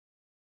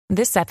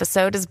This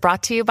episode is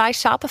brought to you by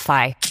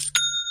Shopify.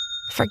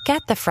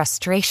 Forget the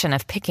frustration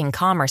of picking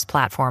commerce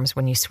platforms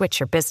when you switch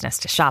your business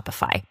to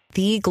Shopify,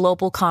 the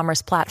global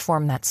commerce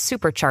platform that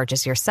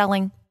supercharges your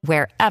selling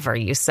wherever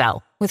you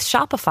sell. With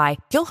Shopify,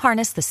 you'll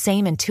harness the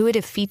same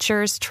intuitive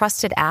features,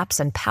 trusted apps,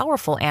 and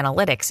powerful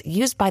analytics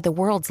used by the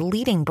world's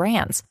leading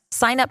brands.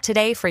 Sign up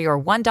today for your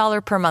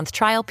 $1 per month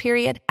trial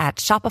period at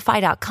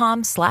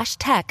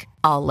shopify.com/tech,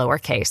 all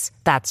lowercase.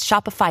 That's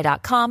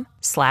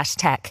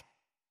shopify.com/tech.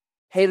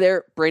 Hey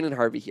there, Brandon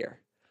Harvey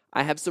here.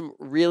 I have some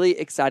really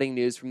exciting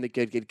news from the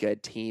Good, Good,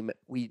 Good team.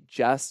 We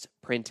just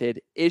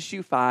printed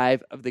issue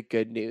 5 of the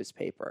Good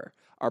newspaper,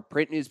 our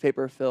print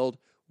newspaper filled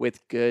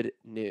with good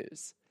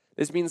news.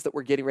 This means that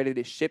we're getting ready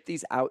to ship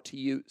these out to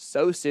you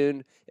so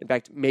soon. In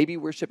fact, maybe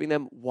we're shipping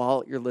them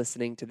while you're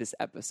listening to this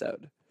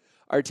episode.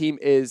 Our team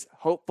is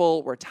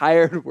hopeful, we're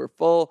tired, we're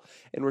full,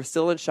 and we're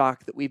still in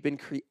shock that we've been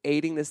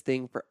creating this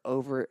thing for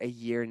over a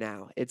year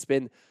now. It's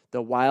been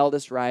the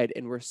wildest ride,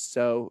 and we're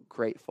so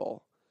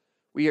grateful.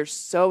 We are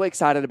so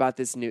excited about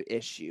this new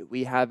issue.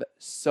 We have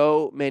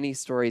so many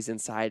stories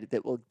inside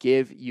that will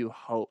give you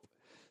hope.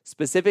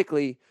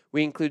 Specifically,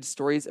 we include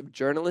stories of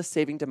journalists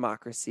saving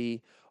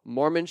democracy,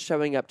 Mormons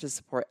showing up to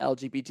support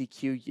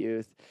LGBTQ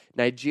youth,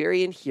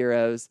 Nigerian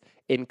heroes,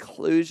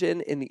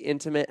 inclusion in the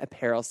intimate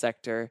apparel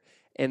sector,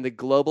 and the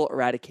global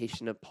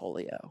eradication of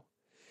polio.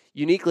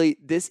 Uniquely,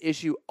 this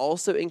issue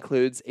also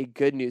includes a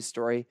good news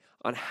story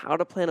on how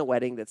to plan a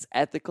wedding that's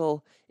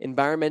ethical,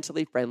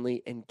 environmentally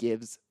friendly, and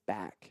gives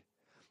back.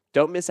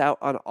 Don't miss out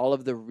on all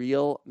of the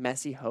real,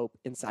 messy hope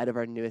inside of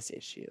our newest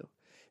issue.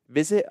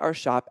 Visit our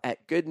shop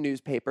at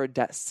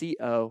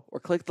goodnewspaper.co or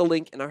click the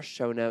link in our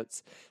show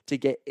notes to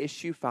get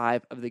issue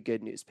 5 of the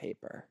Good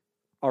newspaper.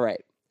 All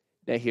right,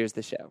 now here's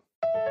the show.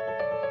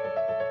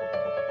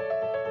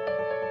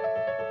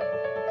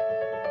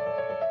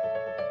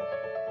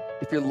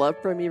 If your love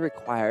for me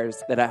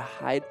requires that I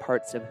hide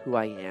parts of who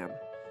I am,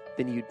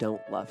 then you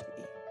don't love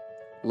me.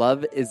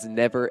 Love is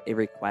never a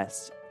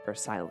request for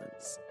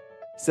silence.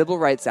 Civil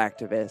rights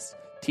activist,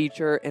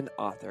 teacher, and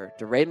author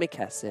DeRay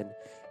McKesson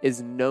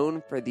is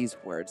known for these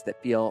words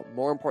that feel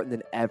more important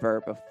than ever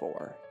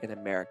before in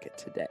America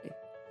today.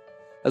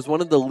 As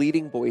one of the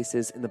leading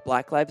voices in the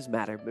Black Lives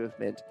Matter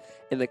movement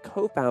and the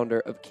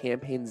co-founder of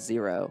Campaign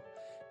Zero,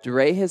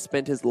 DeRay has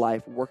spent his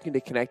life working to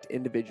connect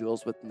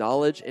individuals with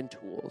knowledge and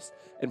tools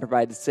and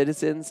provide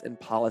citizens and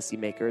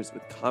policymakers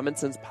with common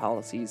sense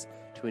policies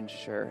to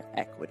ensure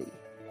equity.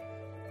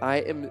 I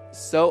am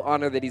so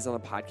honored that he's on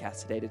the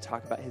podcast today to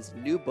talk about his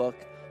new book,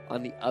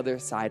 On the Other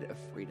Side of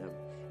Freedom,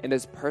 and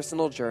his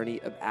personal journey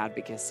of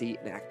advocacy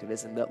and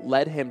activism that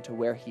led him to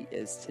where he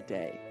is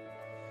today.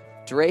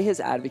 DeRay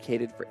has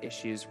advocated for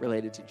issues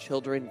related to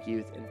children,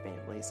 youth, and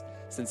families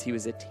since he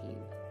was a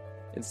teen.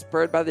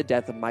 Inspired by the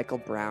death of Michael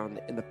Brown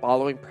and the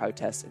following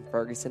protests in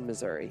Ferguson,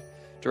 Missouri,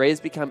 DeRay has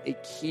become a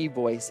key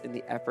voice in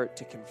the effort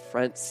to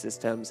confront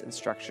systems and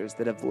structures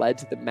that have led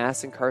to the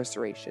mass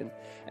incarceration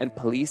and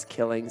police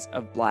killings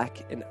of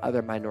Black and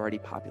other minority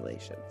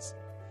populations.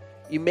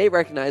 You may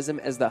recognize him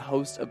as the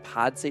host of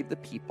Pod Save the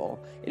People,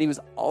 and he was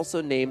also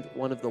named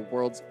one of the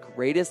world's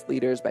greatest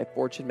leaders by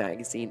Fortune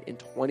magazine in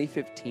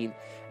 2015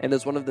 and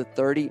as one of the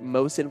 30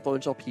 most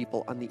influential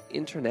people on the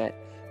internet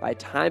by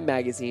Time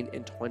magazine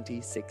in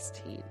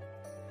 2016.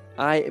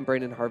 I am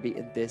Brandon Harvey,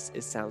 and this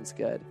is Sounds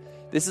Good.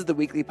 This is the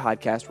weekly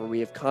podcast where we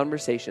have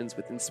conversations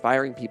with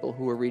inspiring people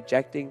who are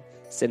rejecting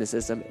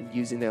cynicism and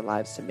using their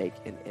lives to make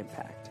an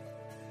impact.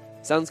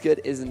 Sounds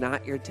Good is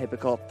not your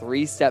typical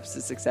 3 Steps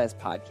to Success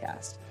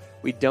podcast.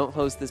 We don't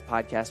host this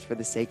podcast for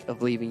the sake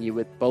of leaving you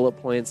with bullet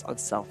points on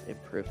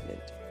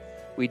self-improvement.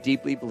 We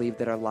deeply believe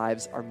that our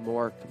lives are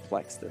more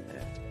complex than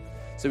that.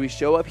 So we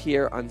show up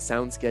here on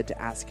Sounds Good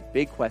to ask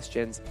big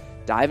questions,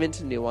 dive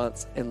into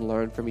nuance, and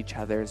learn from each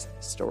other's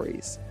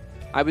stories.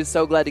 I was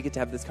so glad to get to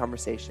have this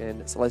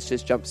conversation, so let's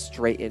just jump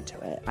straight into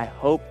it. I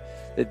hope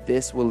that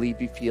this will leave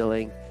you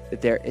feeling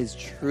that there is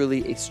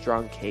truly a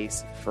strong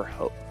case for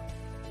hope.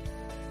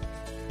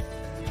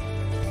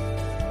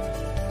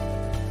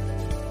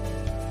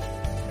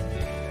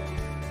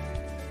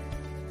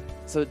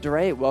 So,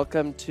 DeRay,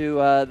 welcome to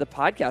the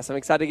podcast. I'm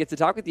excited to get to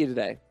talk with you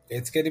today.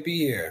 It's good to be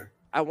here.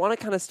 I want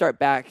to kind of start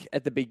back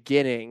at the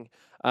beginning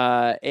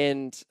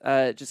and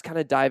just kind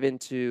of dive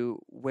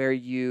into where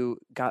you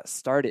got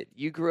started.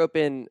 You grew up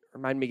in,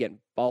 remind me again,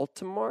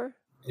 Baltimore?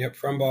 Yep,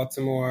 from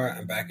Baltimore.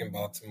 I'm back in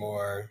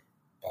Baltimore.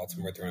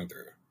 Baltimore through and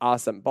through.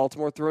 Awesome.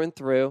 Baltimore through and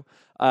through.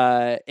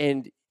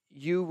 And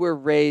you were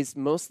raised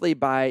mostly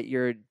by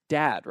your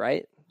dad,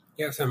 right?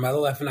 Yep, so my mother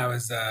left when I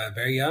was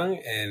very young,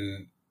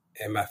 and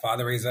my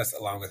father raised us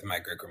along with my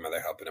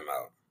great-grandmother helping him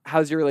out.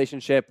 How's your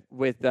relationship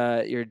with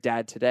your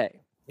dad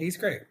today? He's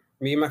great.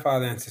 Me and my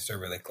father and sister are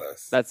really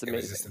close. That's amazing.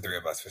 It was just the 3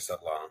 of us for so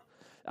long.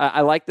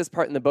 I like this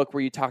part in the book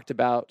where you talked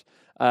about,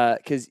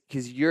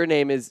 because your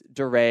name is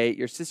DeRay,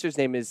 your sister's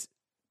name is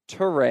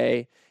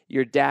Teray,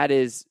 your dad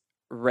is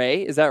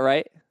Ray, is that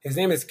right? His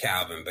name is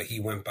Calvin, but he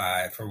went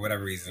by, for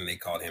whatever reason, they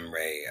called him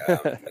Ray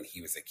when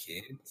he was a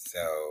kid.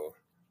 So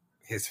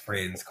his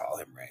friends call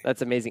him Ray.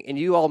 That's amazing. And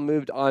you all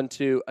moved on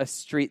to a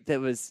street that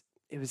was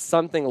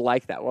something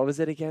like that. What was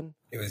it again?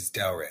 It was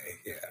Del Rey,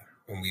 yeah.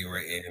 When we were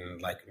in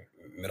like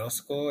middle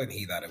school, and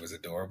he thought it was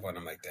adorable, and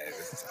I'm like, Dad,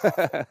 this is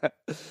awful.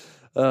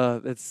 Oh,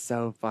 that's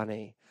so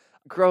funny.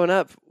 Growing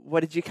up, what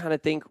did you kind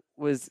of think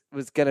was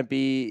going to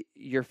be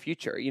your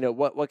future?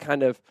 What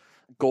kind of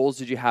goals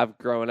did you have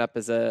growing up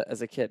as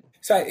a kid?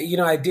 So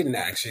I didn't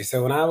actually.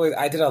 So when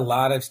I did a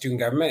lot of student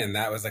government, and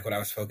that was like what I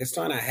was focused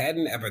on. I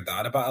hadn't ever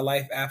thought about a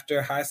life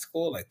after high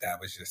school. Like that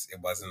was just, it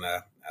wasn't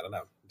I don't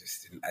know,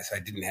 so I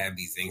didn't have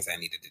these things I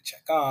needed to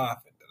check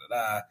off and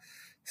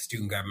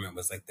Student government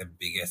was like the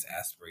biggest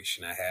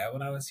aspiration I had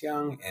when I was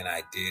young, and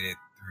I did it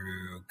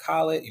through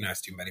college. I was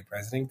student body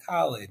president in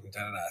college and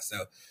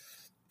So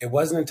it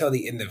wasn't until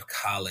the end of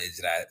college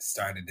that I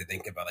started to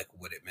think about like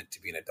what it meant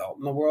to be an adult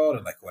in the world,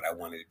 or like what I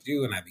wanted to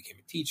do. And I became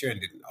a teacher and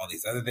did all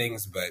these other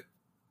things, but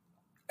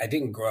I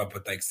didn't grow up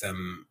with like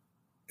some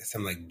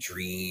like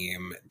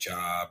dream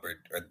job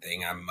or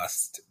thing I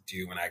must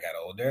do when I got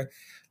older.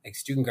 Like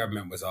student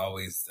government was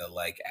always the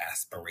like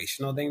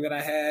aspirational thing that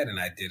I had,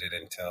 and I did it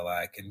until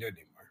I couldn't do it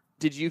anymore.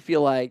 Did you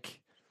feel like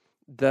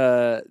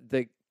the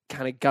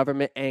kind of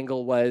government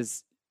angle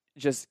was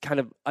just kind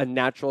of a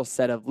natural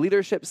set of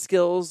leadership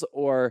skills,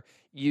 or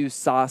you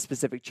saw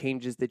specific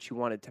changes that you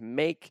wanted to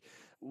make?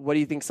 What do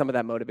you think some of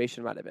that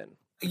motivation might have been?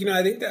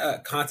 I think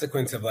the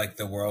consequence of like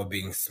the world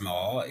being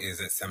small is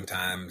that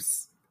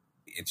sometimes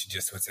it's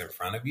just what's in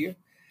front of you.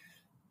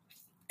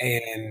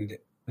 And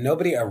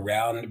nobody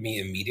around me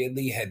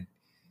immediately had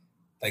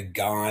like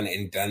gone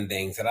and done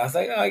things that I was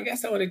like, oh, I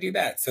guess I want to do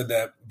that. So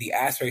the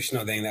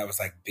aspirational thing that was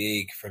like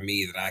big for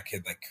me that I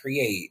could like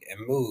create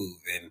and move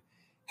and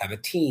have a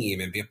team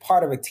and be a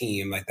part of a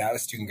team, like that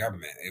was student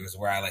government. It was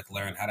where I like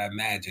learned how to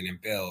imagine and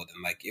build.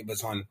 And like, it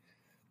was on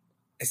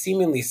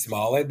seemingly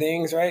smaller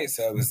things, right?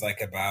 So it was like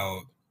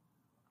about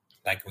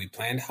like we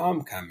planned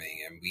homecoming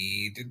and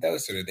we did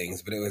those sort of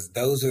things, but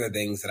those are the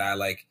things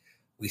that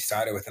we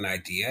started with an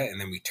idea and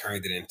then we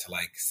turned it into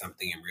like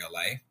something in real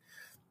life.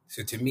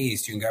 So to me,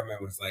 student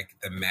government was like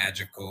the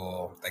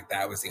magical, like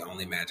that was the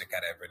only magic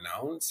I'd ever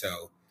known.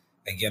 So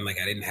again, like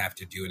I didn't have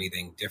to do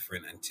anything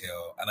different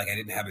I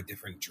didn't have a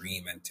different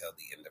dream until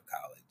the end of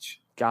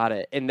college. Got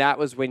it. And that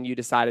was when you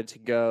decided to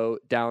go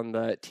down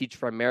the Teach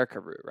for America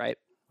route, right?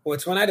 Well,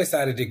 it's when I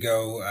decided to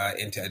go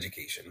into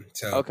education.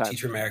 So Okay.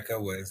 Teach for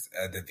America was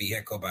the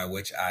vehicle by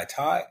which I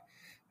taught.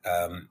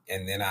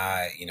 And then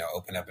I,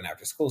 opened up an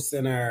after school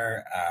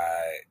center.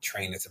 I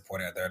trained and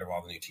supported a third of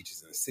all the new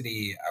teachers in the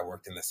city. I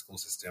worked in the school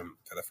system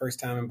for the first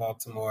time in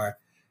Baltimore.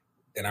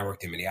 Then I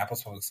worked in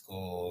Minneapolis Public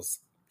Schools.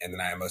 And then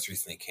I most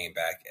recently came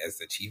back as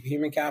the chief of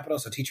human capital.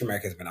 So Teach for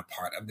America has been a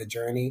part of the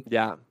journey.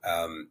 Yeah.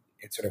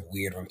 It's sort of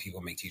weird when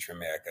people make Teach for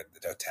America the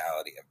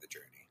totality of the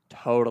journey.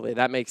 Totally.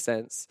 That makes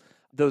sense.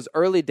 Those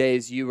early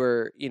days you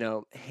were,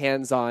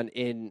 hands-on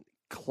in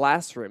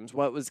classrooms.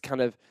 What was kind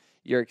of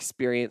your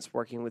experience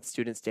working with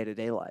students day to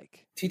day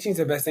like? Teaching's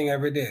the best thing I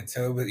ever did.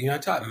 So, it was, I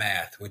taught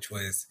math, which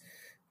was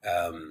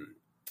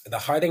the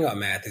hard thing about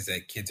math is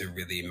that kids are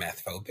really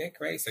math phobic,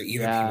 right? So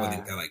either people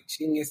think they're like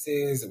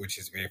geniuses, which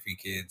is very few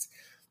kids.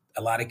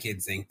 A lot of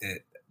kids think that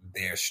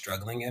they're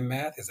struggling in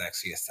math is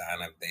actually a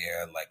sign of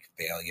their like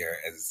failure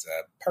as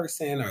a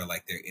person or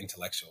like their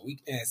intellectual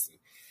weakness. And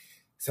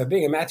so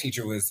being a math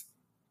teacher was,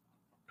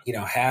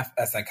 half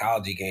a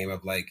psychology game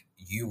of like,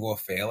 you will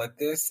fail at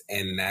this.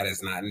 And that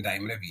is not an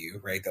indictment of you,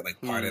 right? That like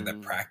part of the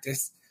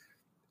practice,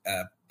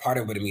 part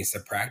of what it means to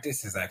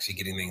practice is actually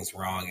getting things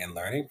wrong and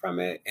learning from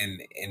it.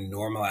 And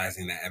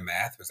normalizing that in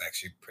math was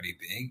actually pretty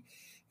big.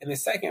 And the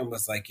second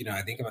was like,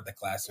 I think about the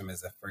classroom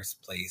as the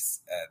first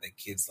place that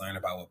kids learn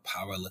about what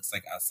power looks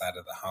like outside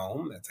of the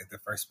home. It's like the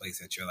first place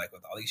that you're like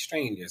with all these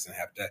strangers and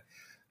have to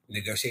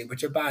negotiate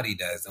what your body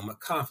does and what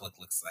conflict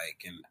looks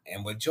like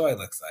and what joy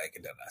looks like.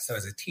 And so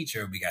as a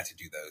teacher, we got to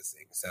do those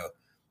things. So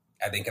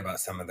I think about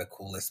some of the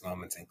coolest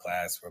moments in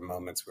class were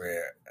moments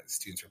where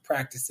students were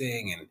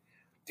practicing and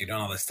they're doing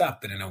all this stuff,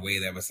 but in a way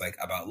that was like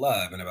about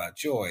love and about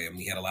joy. And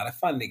we had a lot of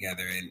fun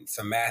together. And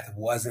so math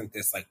wasn't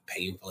this like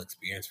painful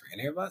experience for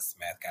any of us.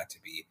 Math got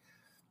to be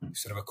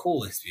sort of a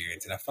cool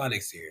experience and a fun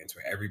experience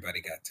where everybody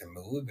got to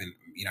move. And,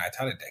 I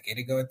taught a decade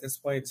ago at this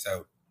point.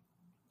 So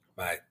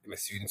my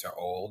students are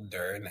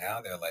older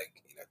now. They're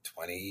like,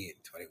 20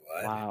 and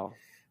 21. Wow.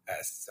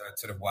 So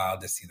it's sort of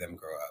wild to see them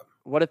grow up.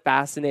 What a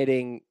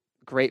fascinating,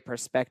 great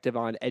perspective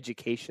on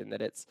education,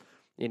 that it's,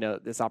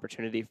 this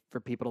opportunity for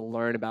people to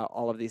learn about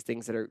all of these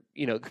things that are,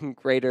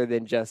 greater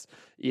than just,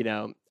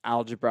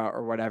 algebra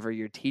or whatever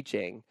you're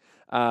teaching.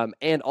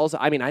 And also,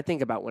 I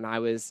think about when I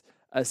was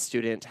a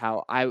student,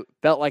 how I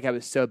felt like I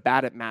was so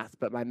bad at math,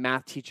 but my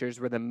math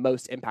teachers were the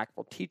most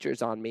impactful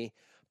teachers on me,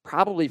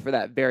 probably for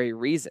that very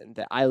reason,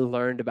 that I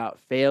learned about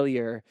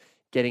failure,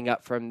 getting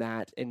up from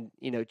that and,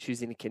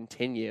 choosing to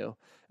continue.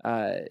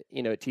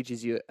 It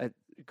teaches you a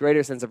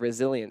greater sense of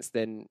resilience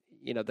than,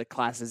 the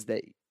classes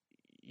that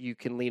you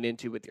can lean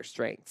into with your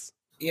strengths.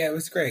 Yeah, it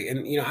was great.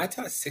 And, I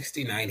taught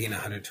 60, 90, and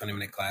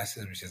 120-minute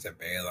classes, which is a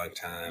very long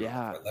time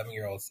for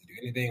 11-year-olds to do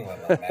anything, let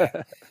alone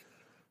math.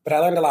 But I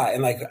learned a lot.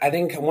 And like, I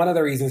think one of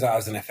the reasons I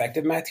was an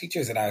effective math teacher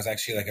is that I was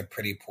actually like a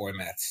pretty poor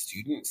math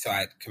student. So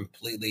I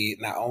completely,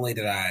 not only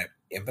did I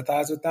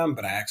empathize with them,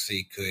 but I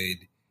actually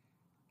could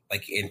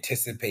like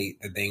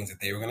anticipate the things that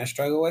they were going to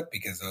struggle with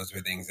because those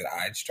were things that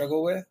I'd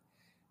struggle with.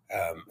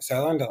 So I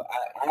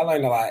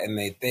learned a lot, and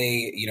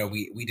they you know,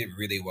 we did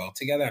really well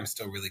together. I'm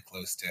still really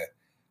close to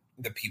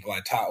the people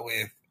I taught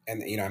with,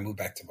 and you know, I moved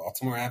back to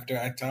Baltimore after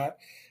I taught,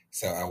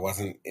 so I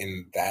wasn't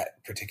in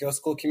that particular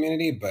school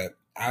community, but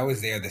I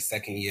was there the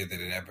second year that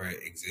it ever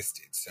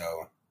existed.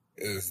 So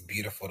it was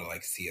beautiful to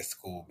like see a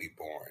school be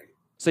born.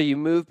 So you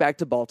moved back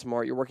to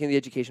Baltimore. You're working in the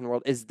education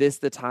world. Is this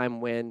the time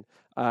when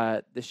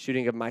the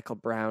shooting of Michael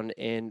Brown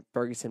in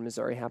Ferguson,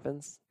 Missouri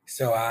happens?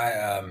 So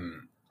I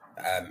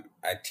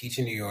teach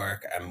in New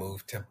York. I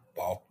moved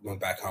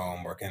back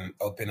home,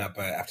 open up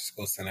an after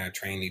school center,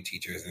 train new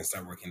teachers, and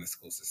start working in the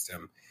school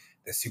system.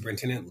 The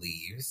superintendent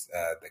leaves.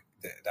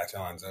 Dr.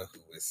 Alonzo, who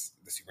was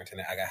the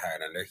superintendent I got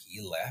hired under,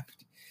 he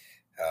left,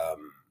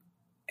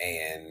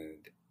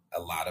 and a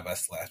lot of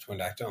us left when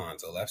Dr.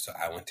 Alonzo left. So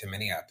I went to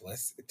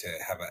Minneapolis to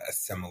have a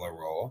similar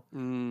role.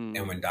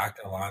 And when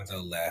Dr. Alonzo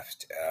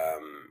left,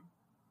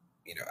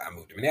 you know, I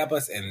moved to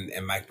Minneapolis, and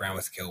Mike Brown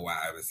was killed while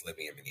I was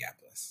living in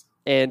Minneapolis.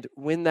 And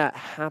when that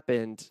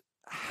happened,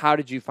 how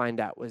did you find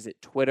out? Was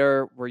it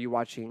Twitter? Were you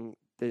watching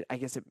I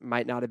guess it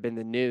might not have been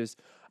the news.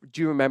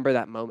 Do you remember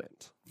that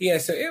moment? Yeah,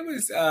 so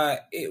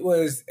it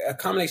was a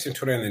combination of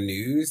Twitter and the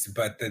news,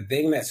 but the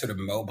thing that sort of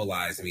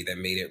mobilized me, that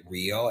made it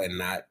real and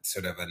not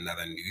sort of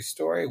another news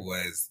story,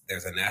 was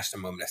there's a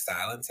national moment of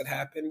silence that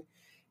happened.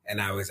 And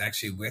I was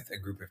actually with a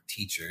group of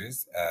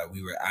teachers. I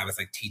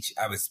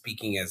was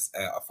speaking as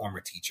a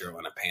former teacher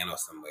on a panel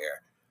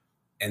somewhere.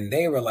 And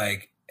they were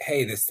like,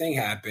 hey, this thing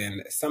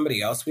happened.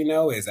 Somebody else we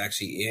know is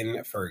actually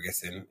in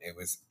Ferguson. It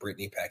was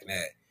Brittany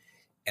Packnett.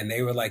 And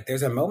they were like,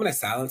 there's a moment of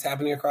silence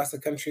happening across the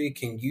country.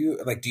 Can you,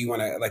 like, do you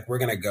want to, like, we're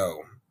going to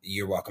go.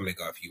 You're welcome to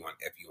go if you want.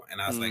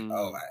 And I was like,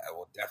 oh, I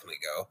will definitely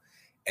go.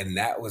 And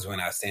that was when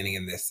I was standing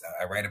in this,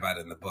 I write about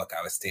it in the book.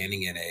 I was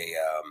standing in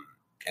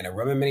a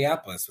room in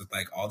Minneapolis with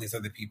like all these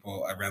other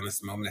people around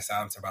this moment of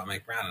silence about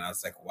Mike Brown. And I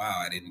was like,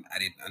 wow, I didn't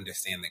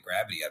understand the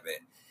gravity of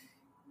it.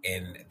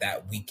 And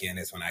that weekend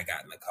is when I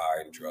got in the car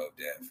and drove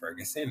to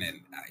Ferguson.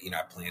 And,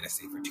 I planned to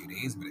stay for 2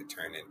 days, but it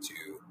turned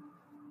into,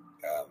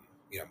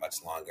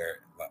 much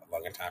longer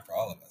time for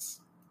all of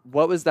us.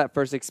 What was that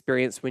first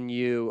experience when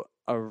you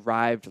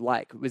arrived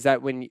like? Was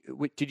that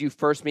did you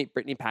first meet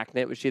Brittany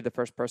Packnett? Was she the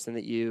first person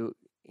that you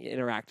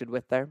interacted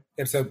with there?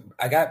 Yeah, so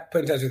I got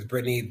put in touch with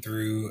Brittany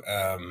through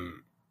a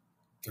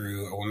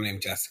woman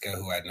named Jessica,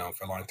 who I'd known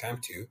for a long time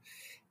too.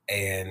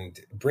 And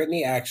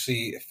Brittany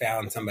actually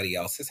found somebody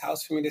else's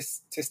house for me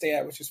to stay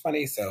at, which was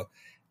funny. So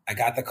I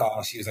got the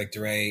call. She was like,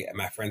 DeRay,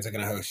 my friends are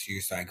going to host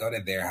you. So I go to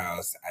their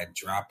house. I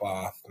drop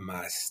off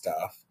my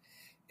stuff.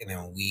 And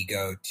then we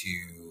go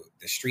to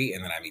the street,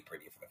 and then I meet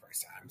Brittany for the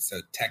first time. So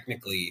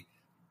technically,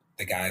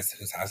 the guys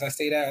whose house I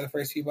stayed at are the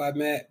first people I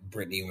met.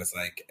 Brittany was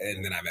like,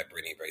 and then I met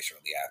Brittany very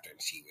shortly after. And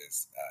she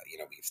was,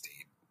 we've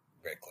stayed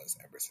very close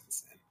ever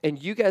since then.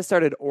 And you guys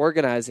started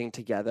organizing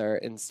together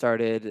and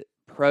started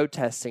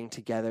protesting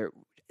together.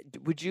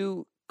 Would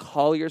you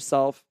call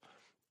yourself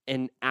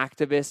an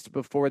activist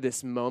before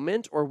this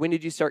moment, or when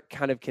did you start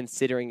kind of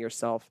considering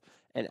yourself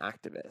an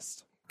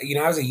activist?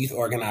 I was a youth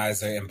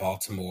organizer in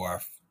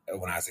Baltimore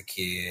when I was a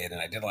kid,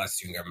 and I did a lot of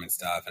student government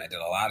stuff, and I did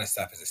a lot of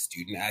stuff as a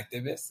student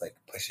activist, like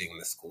pushing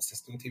the school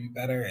system to be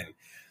better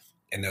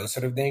and those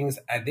sort of things.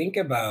 I think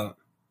about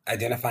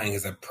identifying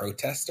as a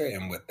protester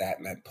and what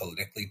that meant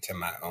politically to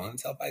my own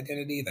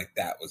self-identity, like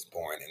that was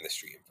born in the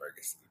street in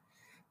Ferguson.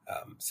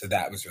 So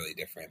that was really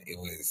different. It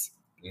was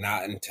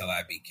not until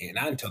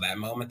that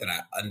moment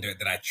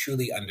that I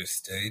truly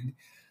understood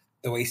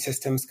the way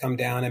systems come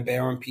down and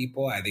bear on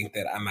people. I think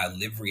that my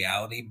lived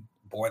reality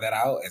bore that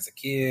out as a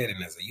kid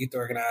and as a youth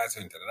organizer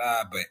and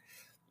but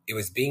it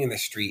was being in the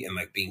street and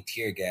like being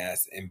tear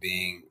gassed and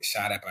being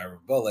shot at by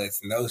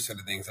bullets and those sort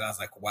of things. And I was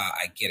like, wow,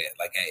 I get it.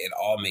 Like it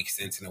all makes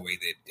sense in a way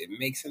that didn't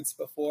make sense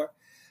before.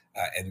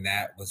 And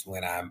that was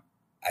when I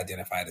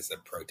identified as a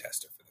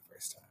protester for the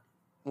first time.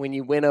 When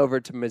you went over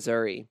to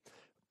Missouri,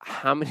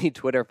 how many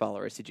Twitter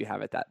followers did you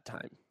have at that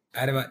time? I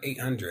had about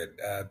 800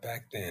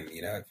 back then.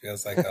 It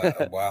feels like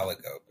a while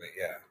ago, but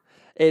yeah.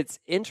 It's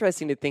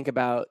interesting to think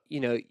about,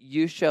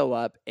 you show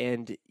up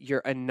and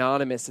you're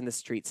anonymous in the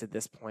streets at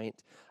this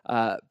point.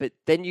 But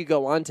then you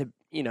go on to,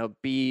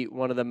 be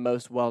one of the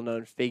most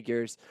well-known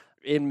figures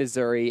in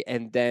Missouri.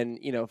 And then,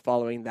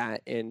 following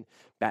that in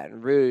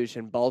Baton Rouge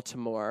and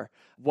Baltimore.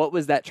 What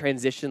was that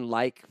transition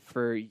like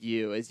for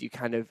you as you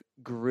kind of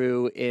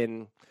grew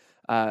in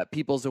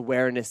people's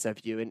awareness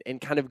of you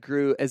and kind of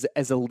grew as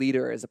a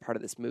leader, as a part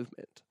of this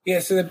movement?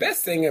 Yeah, so the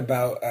best thing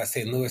about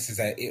St. Louis is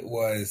that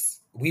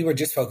we were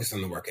just focused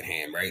on the work at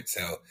hand, right?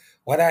 So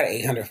whether I had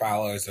 800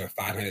 followers or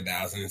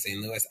 500,000 in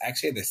St. Louis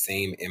actually had the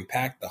same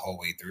impact the whole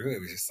way through. It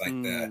was just like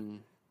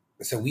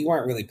so we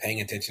weren't really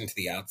paying attention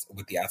to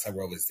what the outside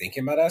world was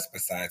thinking about us,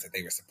 besides that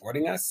they were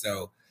supporting us.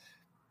 So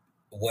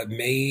what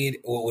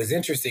was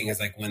interesting is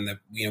like when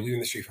we were in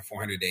the street for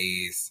 400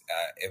 days,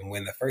 and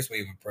when the first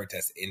wave of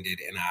protests ended,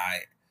 and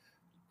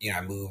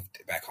I moved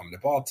back home to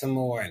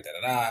Baltimore and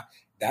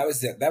That was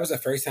the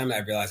first time I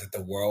realized that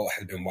the world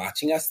had been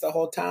watching us the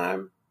whole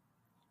time,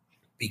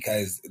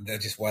 because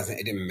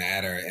it didn't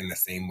matter in the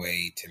same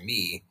way to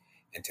me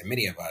and to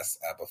many of us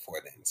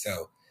before then.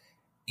 So,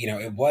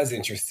 it was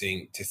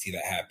interesting to see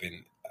that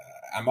happen.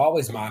 I'm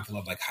always mindful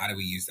of like, how do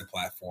we use the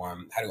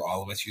platform? How do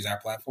all of us use our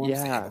platforms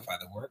to amplify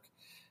the work?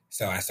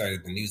 So I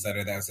started the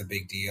newsletter. That was a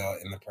big deal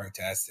in the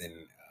protests. And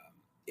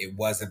it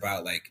was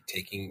about like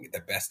taking the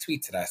best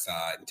tweets that I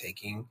saw and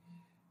taking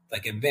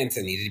like events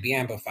that needed to be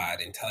amplified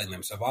and telling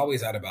them. So I've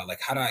always thought about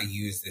like, how do I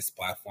use this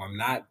platform,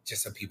 not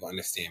just so people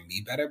understand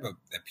me better, but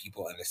that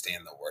people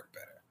understand the work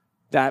better.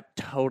 That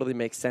totally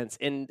makes sense.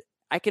 And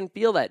I can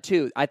feel that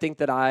too. I think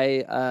that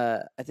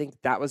I think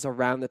that was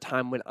around the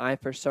time when I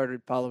first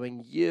started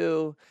following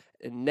you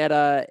and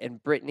Netta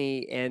and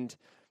Brittany. And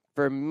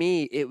for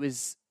me, it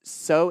was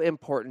so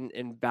important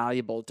and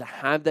valuable to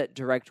have that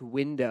direct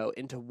window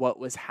into what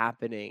was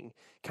happening,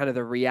 kind of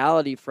the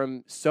reality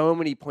from so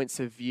many points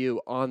of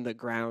view on the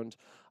ground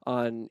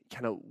on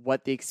kind of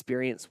what the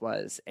experience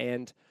was.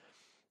 And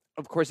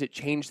of course, it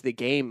changed the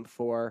game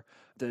for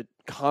the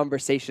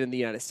conversation in the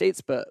United States,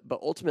 but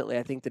ultimately,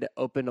 I think that it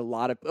opened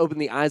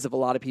the eyes of a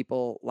lot of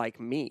people like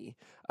me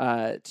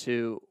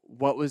to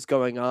what was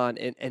going on,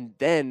 and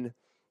then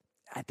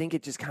I think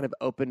it just kind of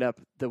opened up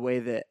the way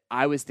that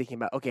I was thinking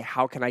about, okay,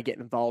 how can I get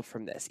involved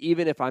from this?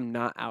 Even if I'm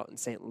not out in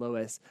St.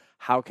 Louis,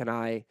 how can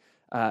I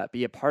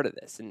be a part of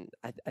this? And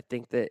I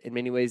think that in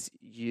many ways,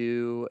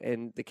 you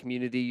and the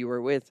community you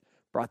were with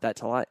brought that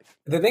to life.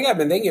 The thing I've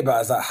been thinking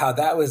about is how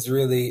that was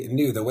really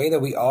new. The way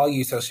that we all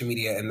use social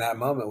media in that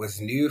moment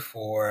was new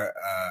for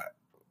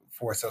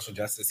social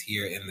justice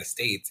here in the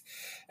States.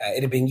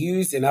 It had been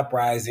used in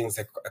uprisings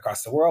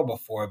across the world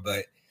before,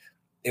 but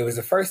it was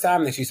the first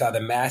time that you saw the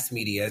mass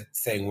media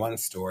saying one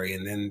story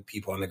and then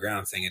people on the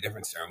ground saying a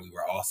different story. And we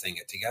were all saying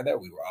it together.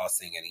 We were all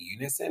saying it in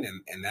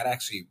unison, and that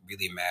actually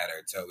really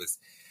mattered. So it was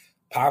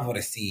powerful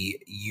to see.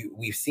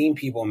 We've seen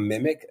people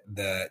mimic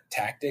the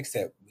tactics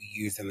that we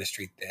used in the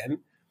street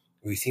then.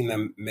 We've seen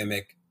them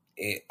mimic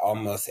it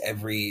almost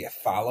every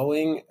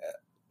following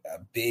a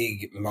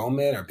big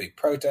moment or big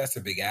protest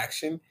or big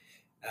action.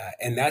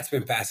 And that's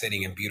been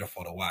fascinating and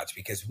beautiful to watch,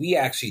 because we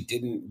actually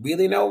didn't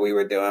really know what we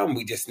were doing.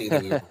 We just knew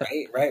that we were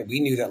right?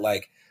 We knew that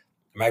like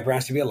Mike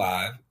Brown should be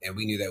alive, and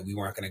we knew that we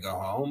weren't going to go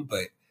home.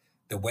 But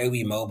the way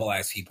we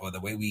mobilized people,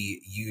 the way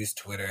we used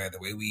Twitter, the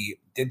way we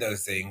did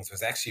those things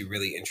was actually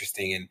really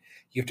interesting. And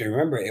you have to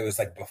remember, it was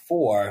like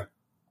before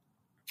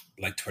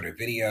like Twitter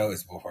video, it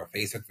was before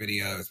Facebook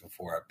video, it was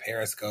before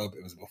Periscope,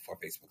 it was before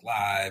Facebook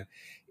Live,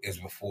 it was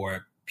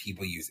before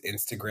people used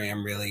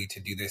Instagram really to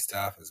do this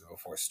stuff, it was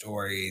before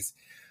stories.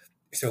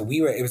 So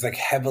it was like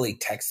heavily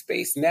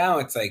text-based.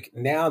 Now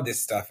this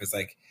stuff is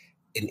like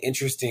an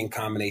interesting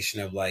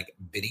combination of like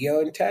video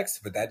and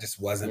text, but that just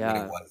wasn't what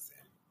it was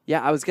then.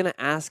 Yeah, I was going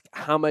to ask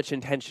how much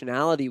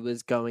intentionality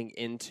was going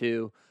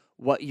into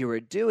what you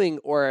were doing,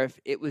 or if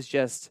it was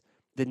just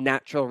the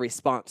natural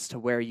response to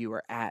where you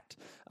were at.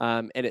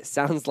 And it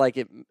sounds like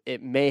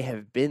it may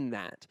have been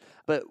that.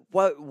 But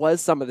what was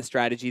some of the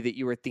strategy that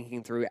you were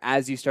thinking through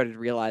as you started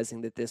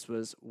realizing that this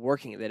was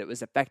working, that it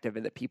was effective,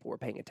 and that people were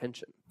paying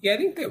attention? Yeah, I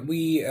think that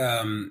we,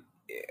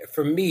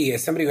 for me,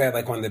 as somebody who had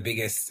like one of the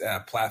biggest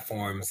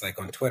platforms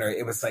like on Twitter,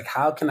 it was like,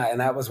 how can I,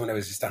 and that was when it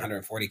was just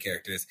 140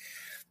 characters,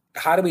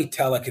 how do we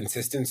tell a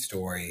consistent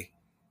story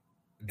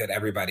that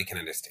everybody can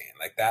understand?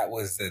 Like that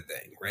was the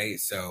thing, right?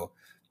 So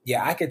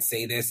yeah, I could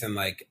say this in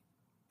like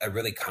a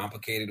really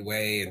complicated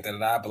way and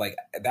but like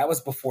that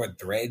was before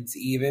Threads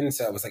even.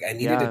 So it was like I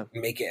needed to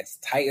make it as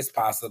tight as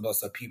possible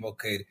so people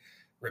could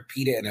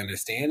repeat it and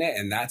understand it.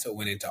 And that's what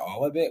went into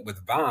all of it.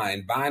 With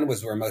Vine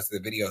was where most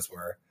of the videos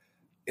were.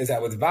 Is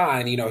that with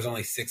Vine, it was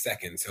only 6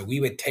 seconds. So we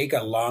would take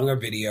a longer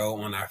video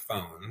on our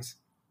phones,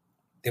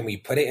 then we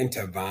put it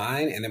into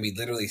Vine, and then we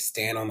literally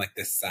stand on like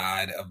the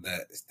side of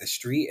the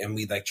street, and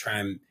we'd like try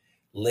and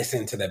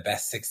listen to the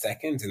best 6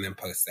 seconds and then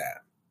post that.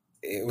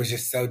 It was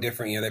just so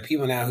different. There are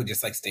people now who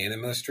just like stand in the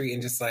middle of the street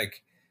and just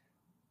like,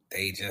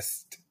 they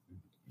just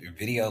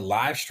video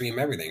live stream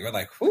everything. We're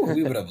like,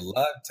 we would have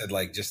loved to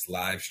like just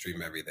live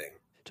stream everything.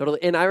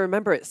 Totally. And I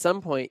remember at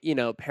some point,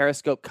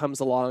 Periscope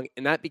comes along,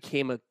 and that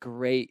became a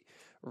great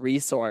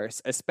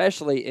resource,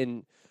 especially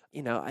in,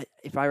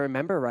 if I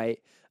remember right,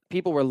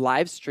 people were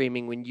live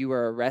streaming when you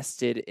were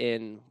arrested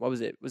in, what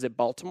was it? Was it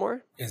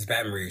Baltimore? It's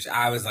Baton Rouge.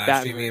 I was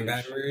live streaming in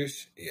Baton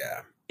Rouge.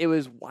 Yeah. It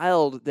was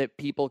wild that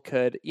people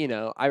could,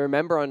 I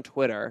remember on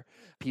Twitter,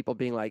 people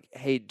being like,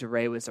 hey,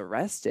 DeRay was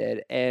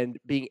arrested, and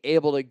being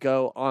able to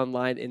go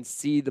online and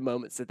see the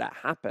moments that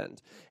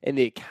happened, and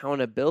the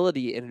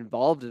accountability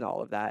involved in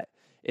all of that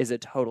is a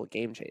total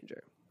game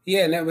changer.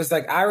 Yeah, and it was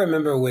like, I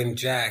remember when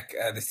Jack,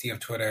 the CEO of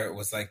Twitter,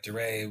 was like,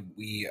 DeRay,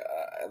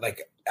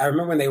 I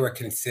remember when they were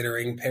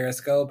considering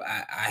Periscope.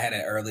 I had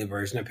an early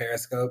version of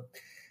Periscope.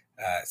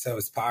 So it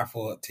was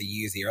powerful to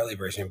use the early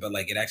version, but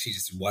like it actually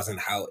just wasn't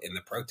out in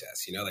the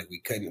protests, like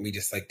we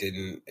just like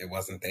it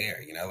wasn't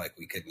there, like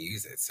we couldn't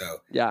use it. So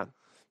yeah,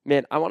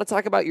 man, I want to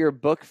talk about your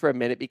book for a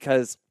minute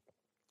because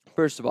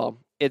first of all,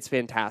 it's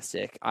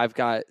fantastic. I've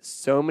got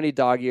so many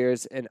dog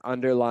ears and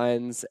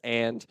underlines,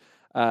 and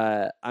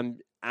I'm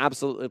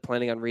absolutely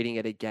planning on reading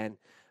it again.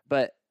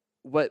 But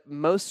what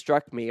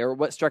struck me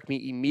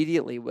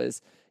immediately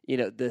was,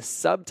 the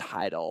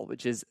subtitle,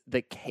 which is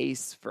The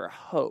Case for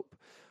Hope.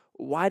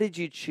 Why did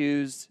you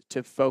choose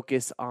to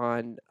focus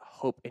on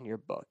hope in your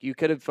book? You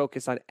could have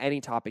focused on any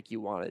topic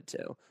you wanted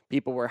to.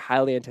 People were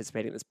highly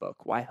anticipating this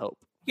book. Why hope?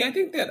 Yeah, I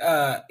think that,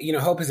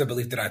 hope is a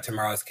belief that our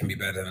tomorrows can be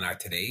better than our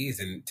todays.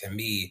 And to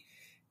me,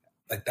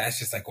 like, that's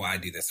just like why I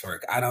do this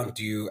work. I don't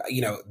do,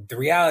 the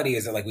reality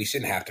is that like we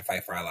shouldn't have to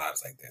fight for our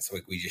lives like this.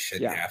 Like we just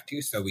shouldn't have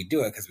to. So we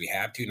do it because we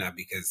have to, not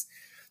because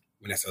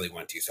we necessarily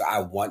want to. So I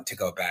want to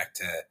go back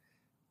to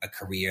a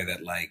career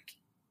that like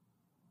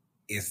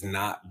is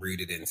not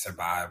rooted in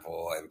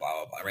survival and blah,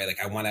 blah, blah, right? Like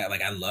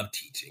I love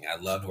teaching.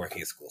 I loved working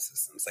in school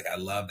systems. Like I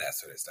love that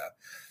sort of stuff.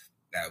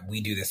 That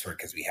we do this work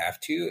because we have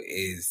to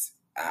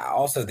I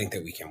also think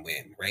that we can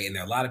win, right? And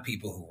there are a lot of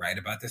people who write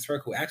about this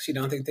work who actually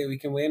don't think that we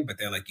can win, but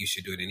they're like, you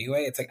should do it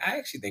anyway. It's like, I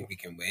actually think we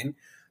can win.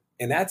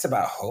 And that's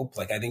about hope.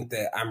 Like, I think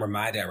that I'm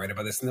reminded, I read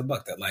about this in the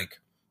book, that like,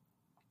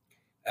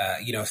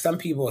 some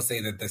people will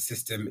say that the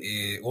system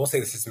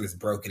is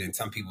broken, and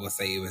some people will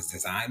say it was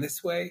designed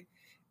this way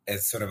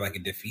as sort of like a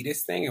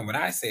defeatist thing. And what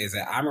I say is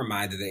that I'm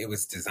reminded that it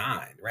was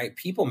designed, right?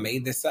 People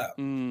made this up.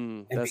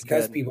 And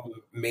because people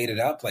made it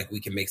up, like we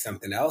can make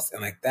something else.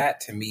 And like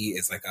that to me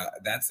is like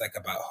that's like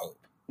about hope.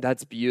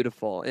 That's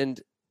beautiful.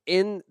 And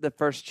in the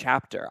first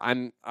chapter,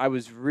 I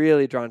was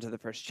really drawn to the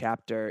first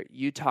chapter.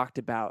 You talked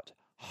about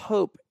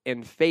hope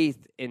and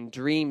faith and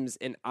dreams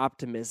and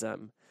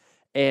optimism.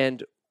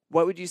 And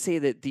what would you say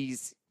that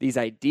these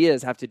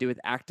ideas have to do with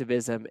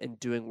activism and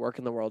doing work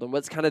in the world? And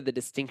what's kind of the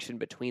distinction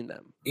between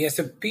them? Yeah,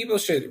 so people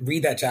should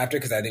read that chapter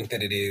because I think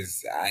that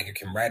I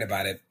can write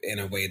about it in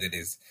a way that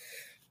is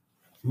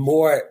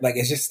more like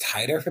it's just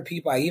tighter for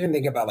people. I even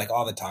think about like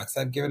all the talks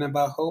I've given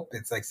about hope.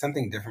 It's like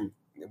something different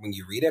when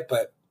you read it.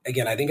 But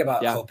again, I think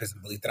about hope as a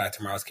belief that our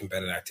tomorrows can be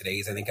better than our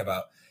todays. I think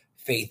about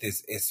faith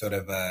is sort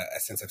of a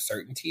sense of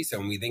certainty. So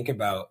when we think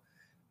about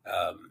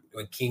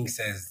when King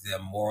says the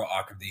moral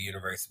arc of the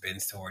universe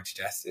bends towards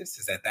justice,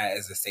 is that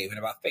is a statement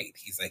about faith.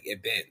 He's like,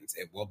 it bends,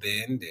 it will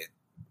bend,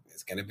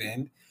 it's going to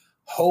bend.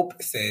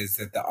 Hope says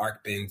that the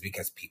arc bends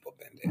because people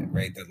bend it,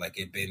 right? That like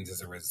it bends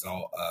as a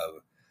result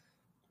of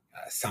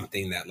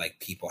something that like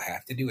people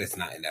have to do. It's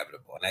not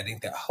inevitable. And I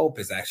think that hope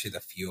is actually the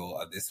fuel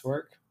of this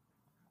work,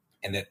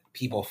 and that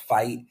people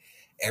fight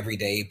every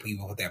day.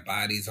 People put their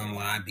bodies on the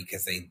line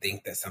because they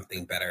think that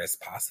something better is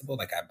possible.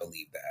 Like I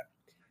believe that.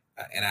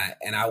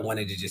 And I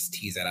wanted to just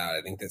tease that out.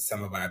 I think that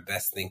some of our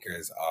best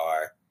thinkers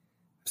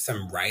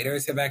some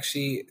writers have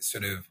actually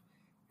sort of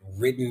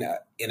written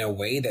in a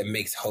way that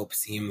makes hope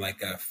seem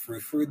like a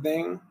frou-frou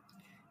thing.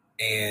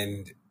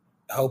 And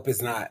hope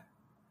is not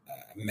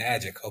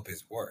magic. Hope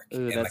is work.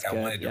 Ooh, and like I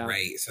good. wanted to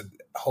write. So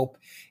hope,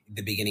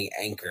 the beginning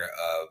anchor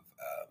of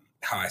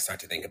how I start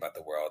to think about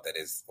the world. That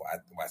is why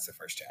it's the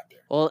first chapter.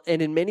 Well,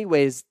 and in many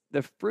ways,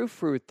 the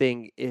frou-frou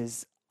thing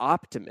is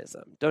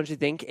optimism, don't you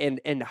think?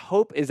 And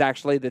hope is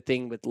actually the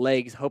thing with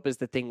legs. Hope is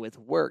the thing with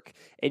work.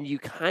 And you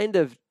kind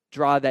of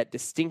draw that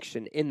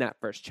distinction in that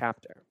first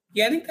chapter.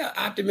 Yeah, I think that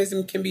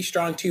optimism can be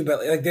strong too,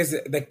 but like there's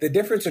like the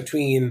difference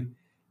between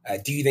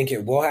do you think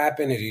it will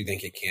happen or do you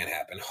think it can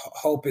happen?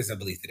 Hope is a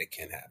belief that it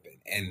can happen,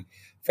 and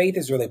faith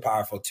is really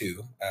powerful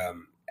too.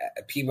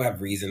 People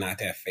have reason not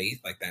to have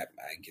faith, like that.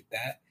 I get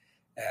that.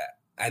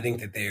 I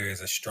think that there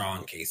is a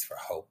strong case for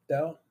hope,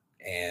 though.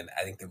 And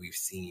I think that we've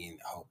seen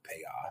hope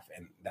pay off.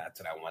 And that's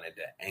what I wanted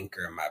to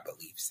anchor my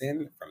beliefs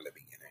in from the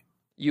beginning.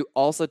 You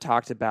also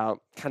talked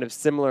about kind of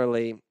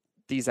similarly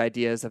these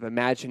ideas of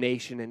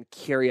imagination and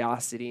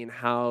curiosity and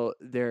how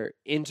they're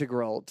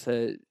integral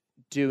to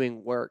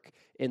doing work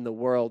in the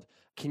world.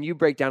 Can you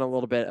break down a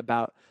little bit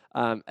about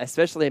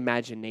especially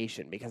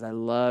imagination? Because I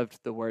loved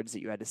the words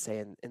that you had to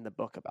say in the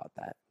book about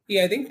that.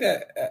 Yeah, I think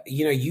that,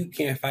 you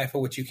can't fight for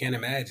what you can't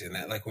imagine.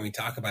 That like when we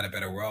talk about a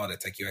better world,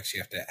 it's like you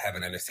actually have to have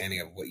an understanding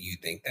of what you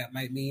think that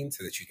might mean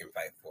so that you can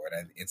fight for it.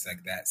 And it's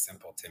like that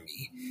simple to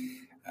me.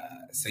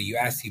 So you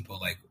ask people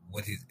like,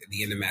 what is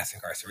the end of mass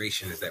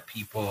incarceration is that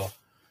people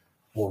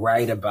will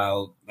write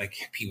about like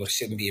people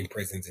shouldn't be in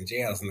prisons and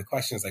jails. And the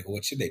question is like,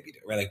 what should they be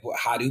doing? Right? Like,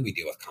 how do we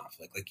deal with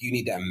conflict? Like you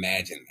need to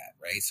imagine that,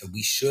 right? So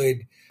we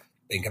should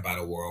think about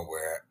a world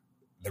where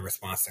the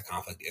response to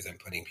conflict isn't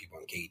putting people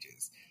in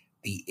cages.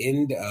 The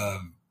end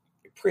of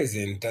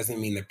prison doesn't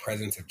mean the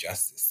presence of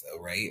justice,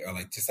 though, right? Or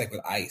like just like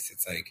with ICE,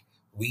 it's like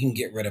we can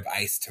get rid of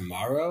ICE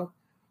tomorrow,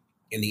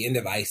 and the end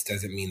of ICE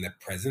doesn't mean the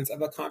presence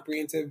of a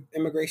comprehensive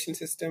immigration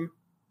system.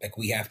 Like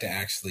we have to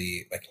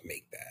actually like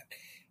make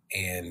that,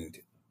 and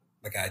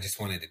like I just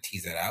wanted to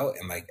tease it out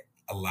and like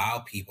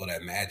allow people to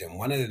imagine.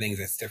 One of the things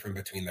that's different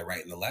between the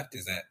right and the left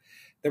is that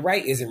the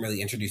right isn't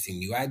really introducing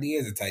new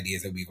ideas; it's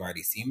ideas that we've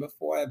already seen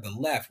before. The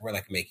left, we're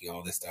like making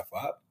all this stuff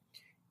up.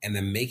 And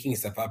then making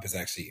stuff up is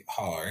actually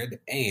hard.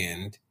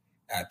 And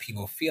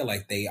people feel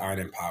like they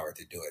aren't empowered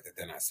to do it, that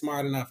they're not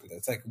smart enough.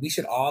 It's like, we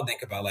should all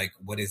think about like,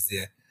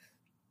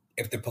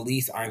 if the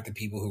police aren't the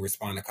people who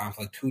respond to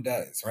conflict, who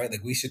does, right?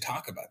 Like, we should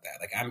talk about that.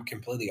 Like, I'm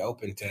completely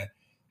open to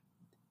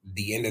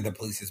the end of the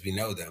police as we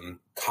know them.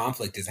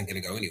 Conflict isn't going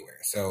to go anywhere.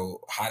 So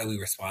how do we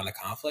respond to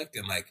conflict?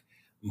 And like,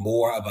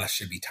 more of us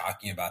should be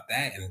talking about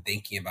that and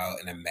thinking about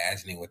and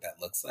imagining what that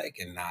looks like,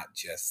 and not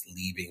just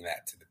leaving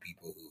that to the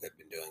people who have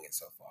been doing it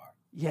so far.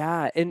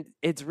 Yeah. And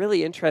it's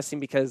really interesting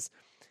because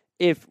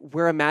if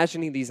we're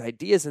imagining these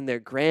ideas and they're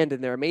grand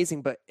and they're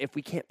amazing, but if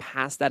we can't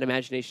pass that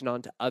imagination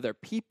on to other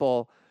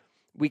people,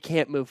 we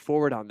can't move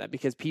forward on that,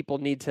 because people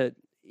need to,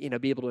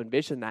 be able to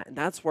envision that. And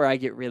that's where I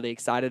get really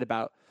excited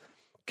about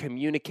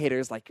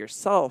communicators like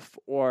yourself,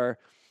 or,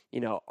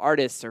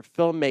 artists or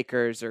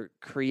filmmakers or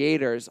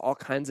creators, all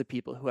kinds of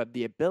people who have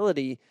the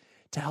ability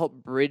to help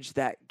bridge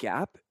that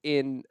gap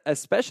in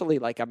especially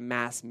like a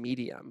mass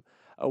medium,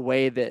 a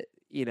way that,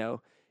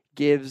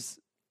 gives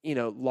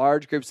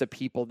large groups of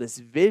people this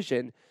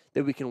vision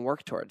that we can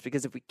work towards.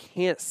 Because if we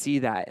can't see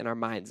that in our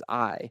mind's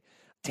eye,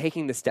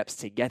 taking the steps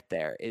to get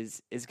there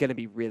is going to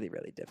be really,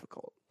 really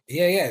difficult.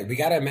 Yeah. We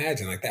got to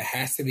imagine like that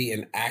has to be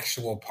an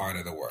actual part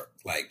of the work.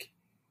 Like,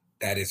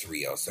 that is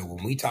real. So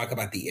when we talk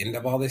about the end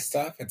of all this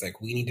stuff, it's like,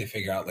 we need to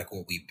figure out like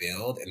what we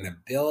build. And the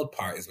build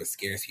part is what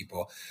scares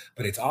people,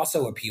 but it's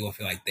also what people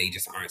feel like they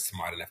just aren't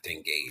smart enough to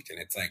engage. And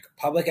it's like,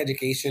 public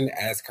education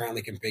as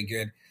currently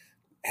configured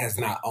has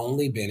not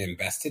only been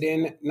invested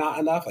in not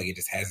enough, like it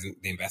just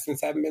hasn't, the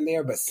investments haven't been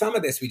there, but some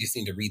of this we just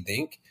need to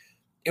rethink.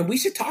 And we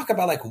should talk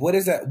about like, what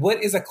is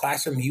a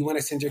classroom you want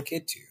to send your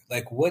kid to?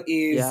 Like, what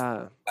is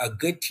a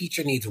good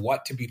teacher needs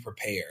what to be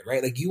prepared,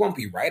 right? Like, you won't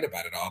be right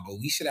about it all, but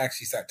we should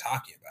actually start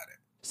talking about it.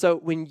 So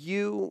when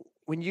you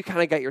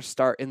kind of got your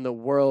start in the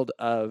world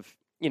of,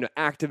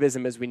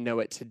 activism as we know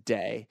it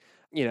today,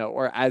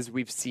 or as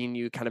we've seen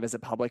you kind of as a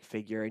public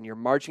figure and you're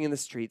marching in the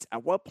streets,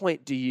 at what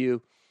point do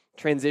you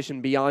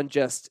transition beyond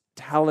just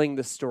telling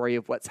the story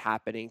of what's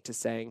happening to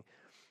saying,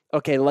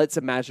 okay, let's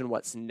imagine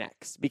what's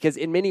next? Because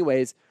in many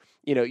ways,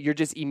 you're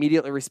just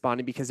immediately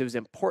responding because it was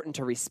important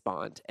to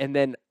respond. And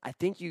then I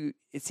think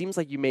it seems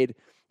like you made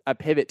a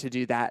pivot to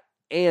do that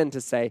and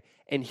to say,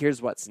 and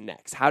here's what's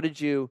next. How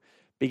did you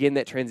begin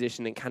that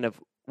transition, and kind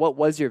of what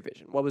was your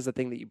vision? What was the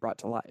thing that you brought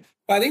to life?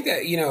 Well, I think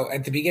that,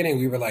 at the beginning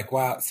we were like,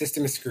 wow,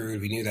 system is screwed.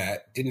 We knew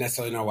that. Didn't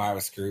necessarily know why it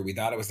was screwed. We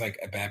thought it was like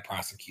a bad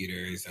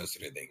prosecutors, those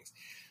sort of things.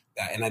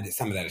 And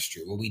some of that is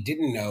true. What we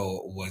didn't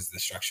know was the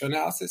structural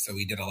analysis. So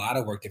we did a lot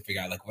of work to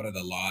figure out like, what are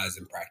the laws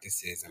and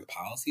practices and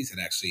policies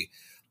that actually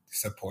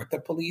support the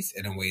police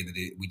in a way that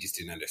we just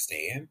didn't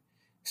understand.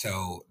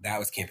 So that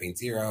was Campaign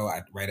Zero.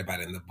 I write about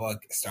it in the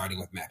book, starting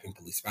with mapping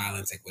police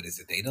violence. Like, what does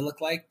the data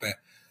look like? But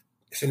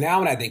so now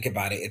when I think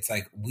about it, it's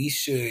like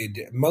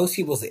most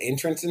people's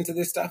entrance into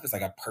this stuff is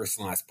like a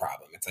personalized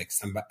problem. It's like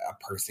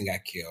a person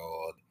got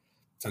killed,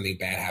 something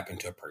bad happened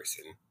to a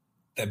person.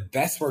 The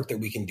best work that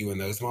we can do in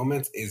those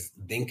moments is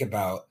think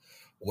about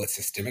what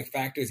systemic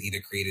factors either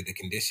created the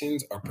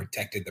conditions or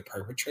protected the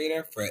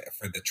perpetrator for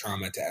the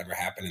trauma to ever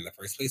happen in the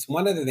first place.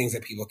 One of the things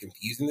that people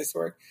confuse in this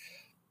work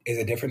is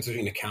a difference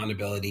between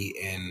accountability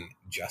and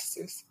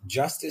justice.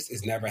 Justice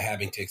is never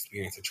having to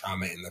experience a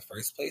trauma in the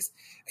first place.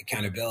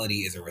 Accountability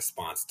is a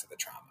response to the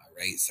trauma,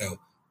 right? So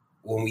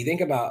when we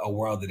think about a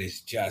world that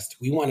is just,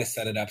 we want to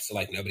set it up so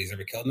like nobody's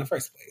ever killed in the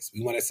first place.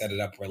 We want to set it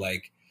up where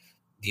like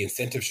the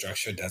incentive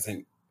structure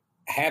doesn't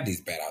have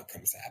these bad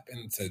outcomes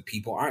happen, so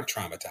people aren't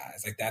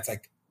traumatized.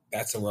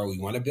 That's a world we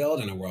want to build,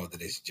 in a world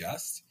that is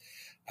just.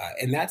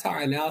 And that's how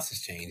our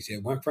analysis changed.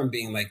 It went from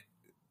being like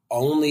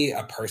only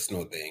a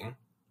personal thing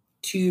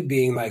to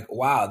being like,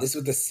 wow, this is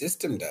what the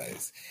system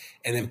does.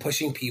 And then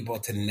pushing people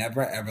to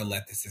never, ever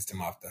let the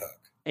system off the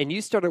hook. And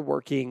you started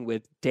working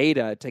with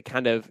data to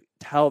kind of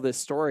tell this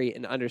story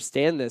and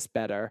understand this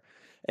better,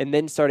 and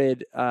then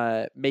started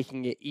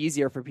making it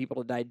easier for people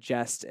to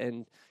digest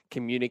and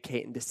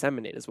communicate and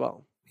disseminate as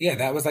well. Yeah,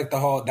 that was like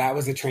that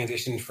was a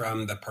transition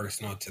from the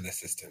personal to the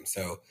system.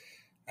 So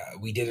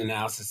we did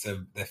analysis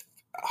of the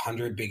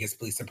 100 biggest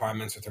police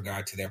departments with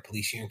regard to their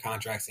police union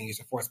contracts and use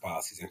of force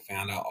policies, and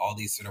found out all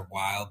these sort of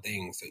wild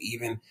things. So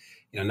even,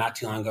 not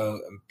too long ago,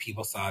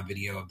 people saw a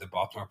video of the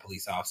Baltimore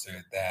police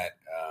officer that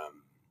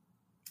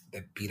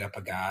beat up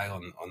a guy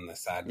on the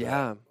side,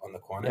 on the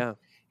corner. Yeah.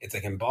 It's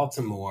like in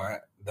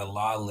Baltimore, the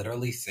law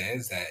literally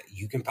says that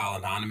you can file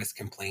anonymous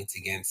complaints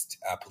against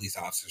police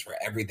officers for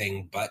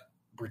everything but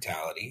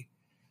brutality.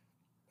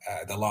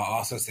 The law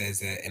also says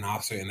that an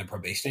officer in the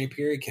probationary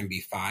period can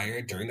be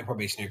fired during the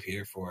probationary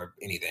period for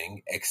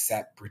anything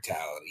except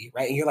brutality,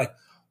 right? And you're like,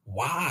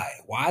 why?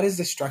 Why does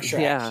the structure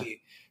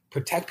actually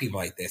protect people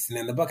like this? And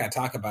in the book, I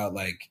talk about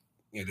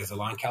there's a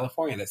law in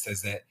California that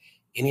says that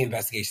any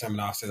investigation of an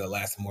officer that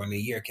lasts more than a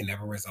year can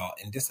never result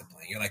in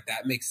discipline. You're like,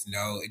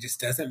 it just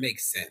doesn't make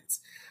sense.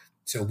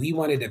 So we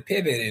wanted to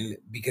pivot, and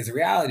because the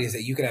reality is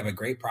that you could have a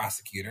great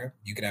prosecutor,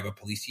 you could have a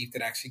police chief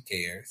that actually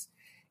cares,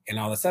 and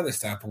all this other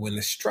stuff. But when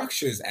the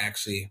structures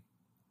actually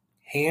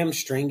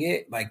hamstring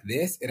it like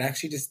this, it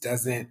actually just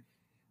doesn't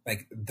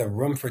like the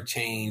room for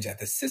change at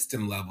the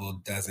system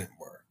level doesn't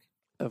work.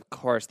 Of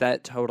course,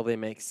 that totally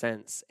makes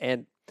sense.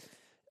 And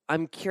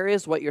I'm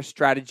curious what your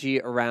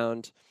strategy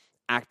around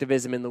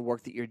activism and the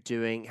work that you're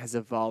doing has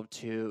evolved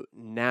to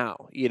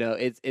now.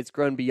 It's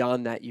grown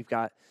beyond that. You've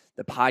got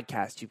the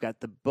podcast, you've got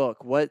the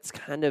book. What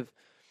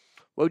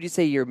would you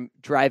say your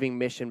driving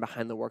mission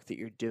behind the work that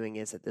you're doing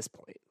is at this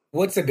point?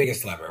 What's the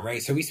biggest lever,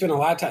 right? So we spend a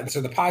lot of time. So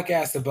the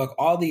podcast, the book,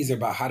 all these are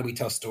about how do we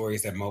tell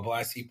stories that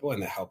mobilize people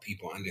and that help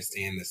people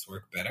understand this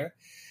work better.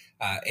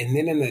 And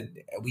then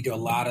we do a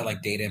lot of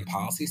like data and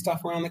policy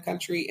stuff around the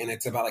country, and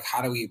it's about like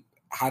how do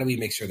we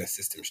make sure that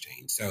systems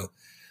change. So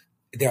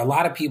there are a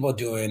lot of people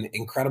doing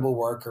incredible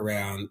work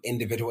around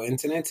individual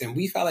incidents, and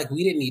we felt like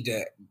we didn't need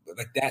to,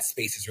 like that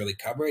space is really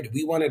covered.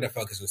 We wanted to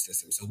focus on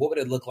systems. So what would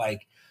it look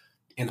like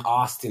in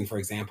Austin, for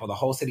example? The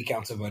whole city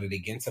council voted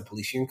against a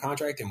police union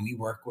contract, and we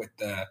work with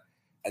the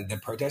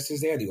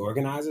protesters there, the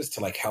organizers, to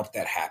like help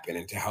that happen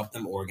and to help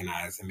them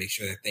organize and make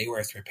sure that they were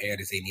as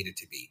prepared as they needed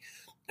to be.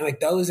 And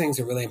like those things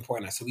are really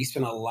important. So we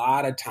spend a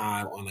lot of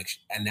time on like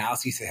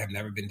analyses that have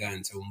never been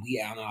done. So when we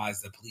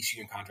analyze the police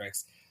union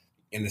contracts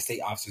in the State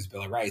Officers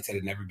Bill of Rights, that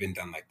had never been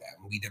done like that.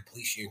 When we did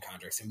police union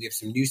contracts, and we have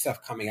some new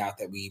stuff coming out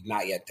that we've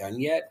not yet done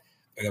yet,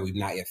 or that we've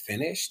not yet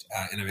finished.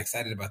 And I'm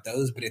excited about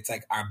those, but it's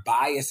like our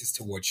bias is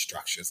towards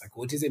structures. Like,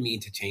 what does it mean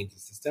to change the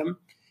system?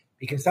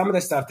 Because some of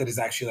the stuff that is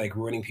actually like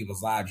ruining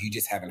people's lives, you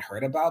just haven't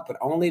heard about, but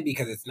only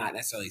because it's not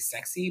necessarily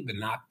sexy,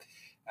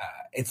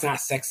 it's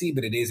not sexy,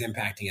 but it is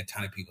impacting a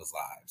ton of people's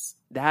lives.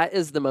 That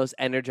is the most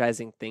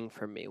energizing thing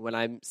for me when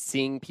I'm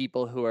seeing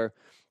people who are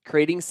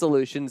creating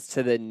solutions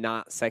to the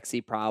not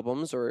sexy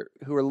problems, or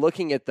who are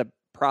looking at the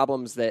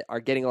problems that are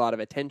getting a lot of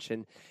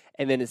attention.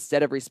 And then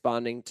instead of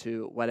responding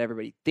to what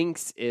everybody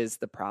thinks is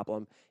the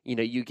problem,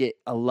 you get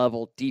a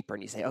level deeper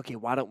and you say, okay,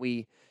 why don't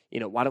we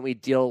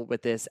deal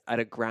with this at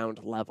a ground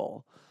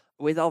level?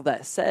 With all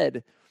that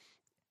said,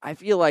 I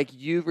feel like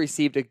you've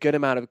received a good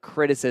amount of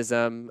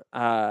criticism,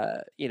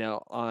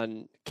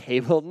 on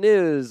cable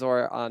news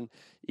or on,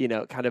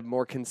 kind of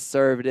more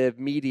conservative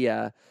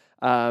media.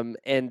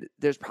 And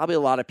there's probably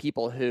a lot of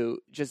people who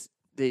just,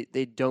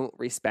 they don't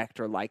respect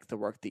or like the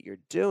work that you're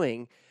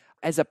doing.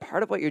 As a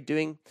part of what you're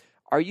doing,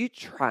 are you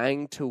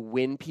trying to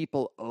win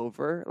people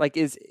over? Like,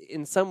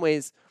 in some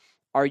ways,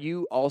 are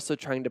you also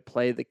trying to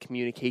play the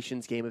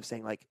communications game of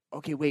saying like,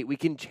 okay, wait, we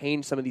can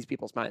change some of these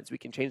people's minds. We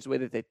can change the way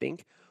that they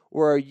think.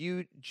 Or are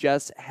you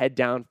just head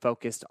down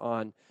focused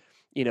on,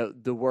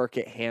 the work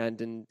at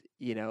hand? And,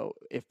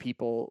 if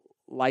people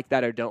like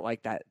that or don't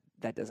like that,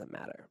 that doesn't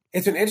matter.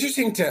 It's been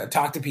interesting to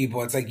talk to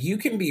people. It's like you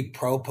can be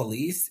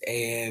pro-police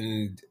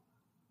and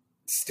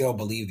still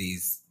believe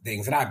these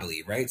things that I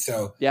believe, right?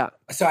 So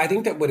I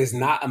think that what is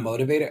not a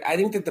motivator, I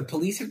think that the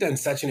police have done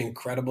such an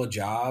incredible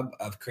job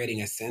of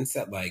creating a sense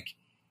that like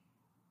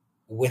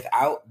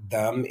without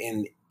them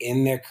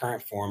in their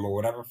current form or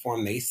whatever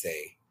form they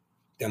say,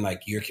 then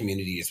like your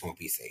community just won't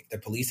be safe. The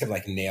police have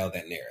like nailed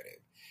that narrative.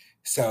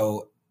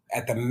 So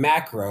at the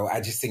macro,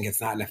 I just think it's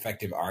not an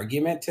effective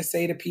argument to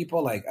say to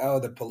people like, oh,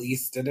 the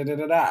police, da da da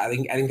da da. I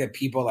think that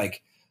people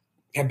like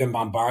have been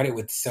bombarded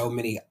with so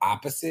many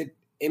opposite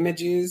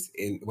images,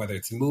 in whether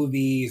it's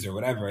movies or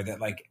whatever,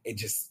 that like it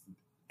just,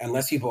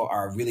 unless people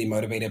are really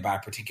motivated by a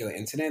particular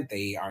incident,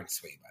 they aren't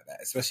swayed by that,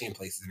 especially in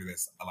places where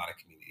there's a lot of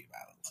community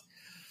violence.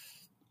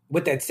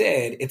 With that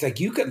said, it's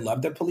like you could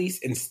love the police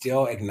and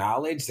still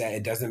acknowledge that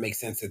it doesn't make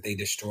sense that they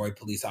destroy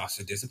police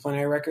officer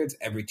disciplinary records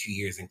every 2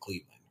 years in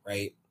Cleveland,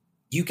 right?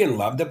 You can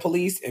love the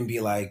police and be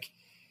like,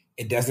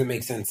 it doesn't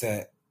make sense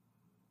that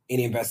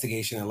any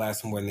investigation that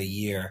lasts more than a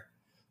year,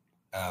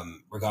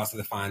 regardless of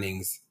the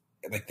findings,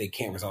 like they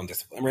can't result in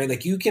discipline, right?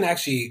 Like you can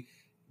actually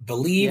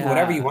believe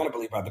whatever you want to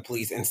believe about the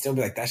police and still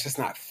be like, that's just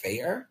not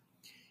fair.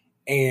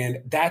 And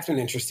that's been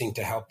interesting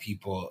to help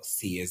people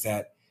see, is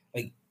that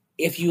like,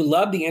 if you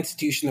love the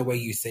institution the way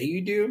you say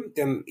you do,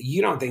 then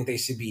you don't think they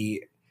should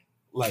be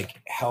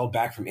like held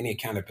back from any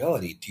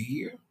accountability, do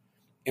you?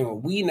 And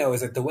what we know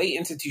is that the way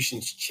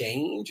institutions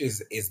change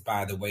is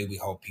by the way we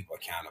hold people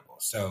accountable.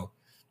 So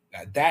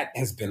that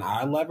has been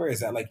our lever, is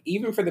that like,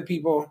 even for the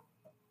people,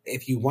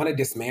 if you want to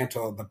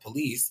dismantle the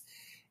police,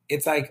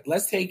 it's like,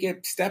 let's take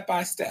it step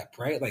by step,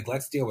 right? Like,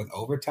 let's deal with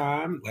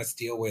overtime. Let's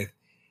deal with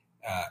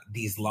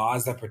these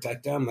laws that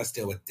protect them. Let's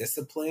deal with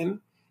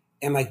discipline.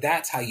 And like,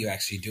 that's how you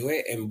actually do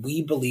it. And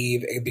we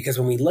believe, because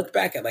when we look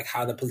back at like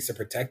how the police are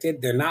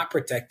protected, they're not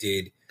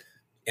protected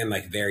in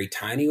like very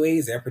tiny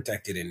ways. They're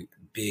protected in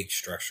big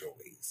structural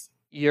ways.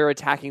 You're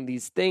attacking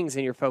these things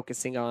and you're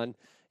focusing on,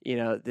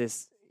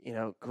 this,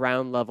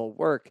 ground level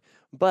work.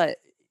 But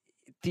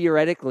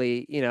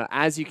theoretically,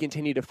 as you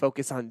continue to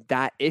focus on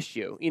that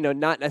issue,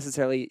 not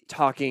necessarily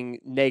talking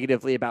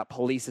negatively about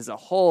police as a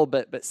whole,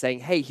 but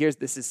saying, hey, here's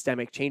the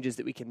systemic changes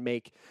that we can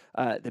make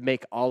that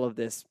make all of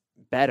this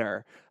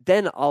better,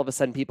 then all of a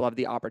sudden people have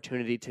the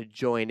opportunity to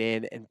join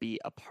in and be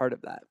a part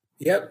of that.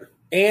 Yep.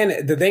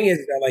 And the thing is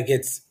that like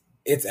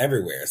it's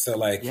everywhere. So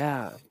like,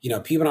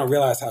 people don't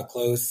realize how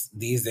close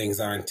these things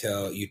are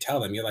until you tell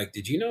them. You're like,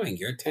 did you know in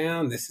your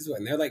town, this is what,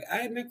 and they're like, I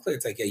had no clue.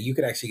 It's like, yeah, you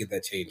could actually get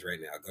that change right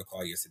now. Go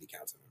call your city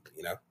council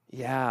member,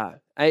 Yeah.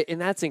 And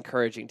that's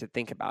encouraging to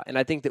think about. And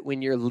I think that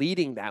when you're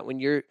leading that, when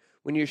you're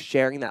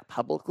sharing that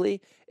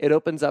publicly, it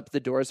opens up the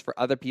doors for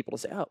other people to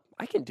say, oh,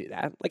 I can do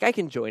that. Like I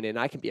can join in,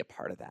 I can be a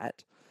part of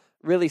that.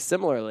 Really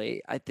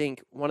similarly, I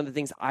think one of the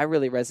things I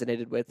really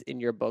resonated with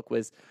in your book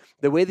was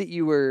the way that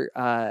you were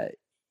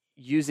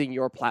using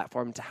your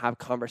platform to have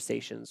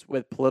conversations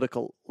with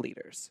political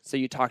leaders. So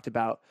you talked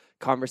about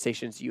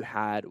conversations you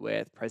had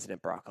with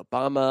President Barack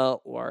Obama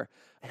or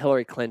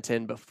Hillary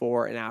Clinton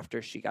before and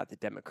after she got the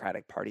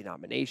Democratic Party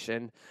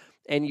nomination.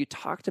 And you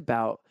talked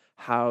about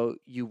how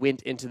you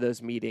went into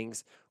those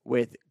meetings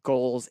with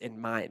goals in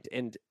mind.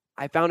 And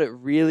I found it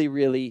really,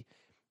 really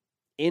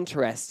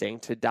interesting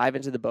to dive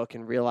into the book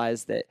and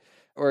realize that,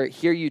 or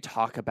hear you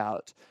talk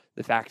about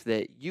the fact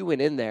that you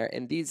went in there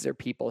and these are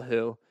people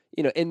who,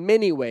 in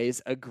many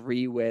ways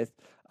agree with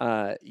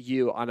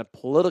you on a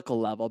political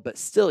level, but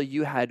still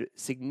you had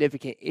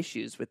significant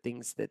issues with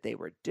things that they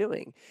were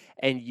doing.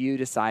 And you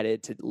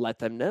decided to let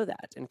them know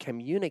that and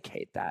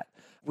communicate that.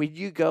 When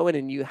you go in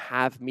and you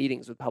have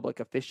meetings with public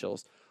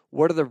officials,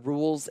 what are the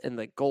rules and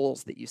the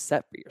goals that you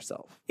set for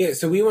yourself? Yeah,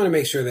 so we want to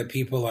make sure that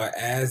people are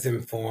as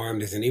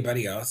informed as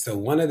anybody else. So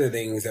one of the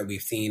things that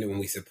we've seen when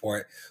we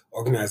support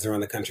organizers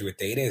around the country with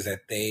data is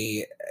that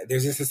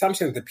there's this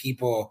assumption that the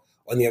people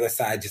on the other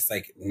side just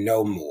like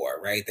know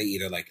more, right? They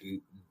either like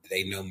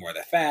they know more of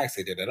the facts,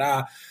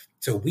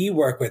 So we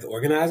work with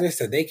organizers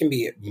so they can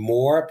be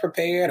more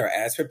prepared or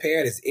as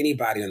prepared as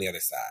anybody on the other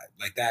side.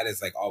 Like that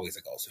is like always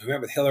a goal. So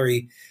remember with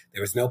Hillary,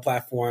 there was no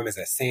platform. As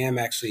Sam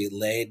actually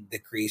led the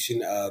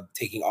creation of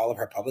taking all of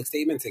her public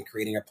statements and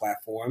creating a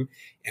platform.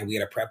 And we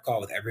had a prep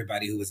call with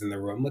everybody who was in the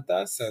room with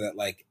us so that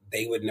like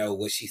they would know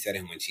what she said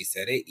and when she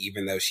said it,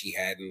 even though she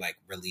hadn't like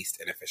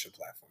released an official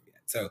platform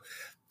yet. So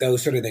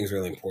those sort of things are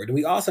really important.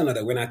 We also know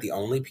that we're not the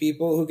only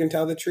people who can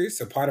tell the truth.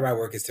 So part of our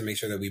work is to make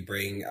sure that we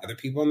bring other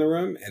people in the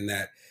room and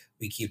that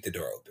we keep the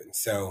door open.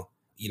 So,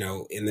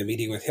 in the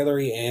meeting with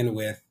Hillary and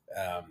with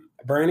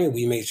Bernie,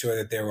 we made sure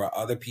that there were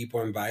other people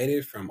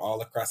invited from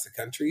all across the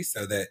country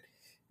so that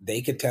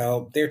they could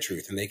tell their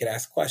truth and they could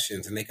ask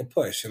questions and they could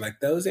push. And like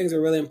those things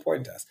are really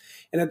important to us.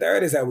 And the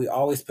third is that we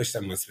always push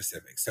someone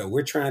specific. So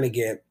we're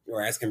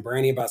asking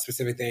Bernie about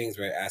specific things.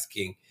 We're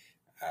asking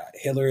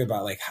Hillary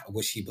about like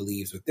what she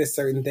believes with this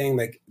certain thing.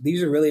 Like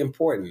these are really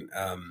important.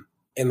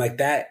 And like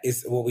that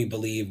is what we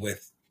believe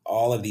with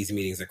all of these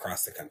meetings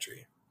across the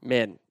country.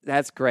 Man,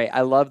 that's great.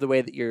 I love the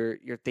way that you're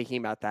thinking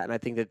about that. And I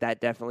think that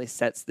definitely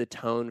sets the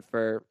tone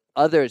for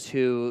others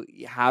who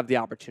have the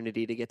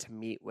opportunity to get to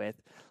meet with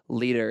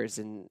leaders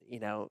and,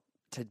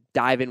 to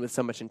dive in with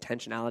so much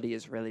intentionality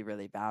is really,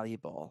 really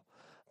valuable.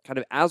 Kind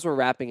of as we're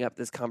wrapping up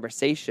this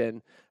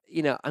conversation,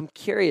 I'm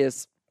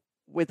curious,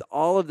 with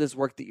all of this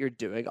work that you're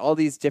doing, all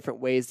these different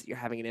ways that you're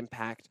having an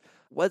impact,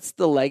 what's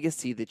the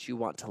legacy that you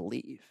want to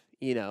leave?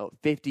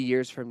 50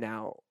 years from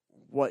now,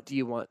 what do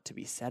you want to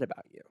be said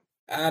about you?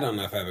 I don't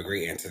know if I have a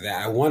great answer to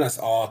that. I want us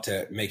all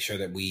to make sure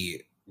that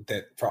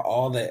that for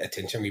all the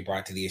attention we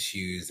brought to the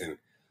issues and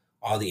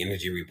all the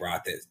energy we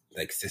brought, that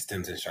like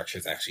systems and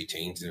structures actually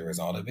change as a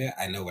result of it.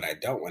 I know what I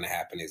don't want to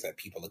happen is that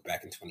people look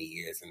back in 20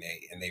 years and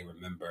they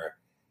remember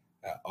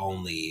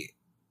only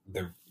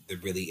the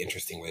really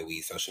interesting way we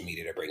use social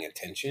media to bring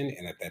attention,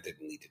 and that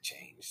didn't lead to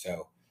change.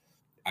 So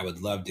I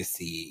would love to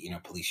see,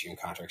 police union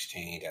contracts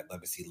change. I'd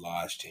love to see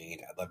laws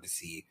change. I'd love to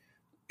see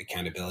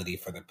accountability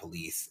for the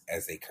police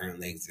as they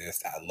currently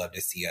exist. I'd love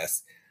to see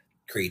us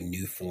create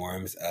new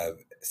forms of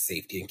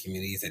safety in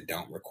communities that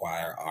don't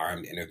require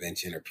armed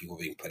intervention or people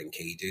being put in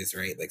cages,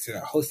 right? Like, so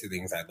a host of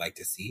things I'd like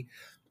to see.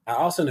 I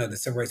also know the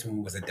civil rights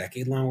movement was a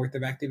decade-long worth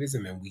of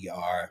activism, and we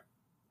are,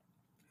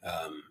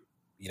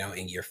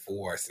 in year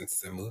 4 since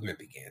the movement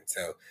began.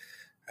 So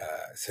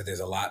there's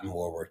a lot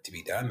more work to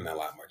be done and a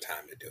lot more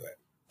time to do it.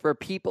 For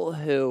people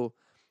who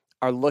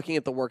are looking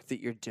at the work that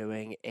you're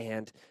doing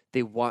and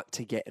they want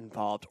to get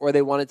involved, or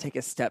they want to take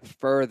a step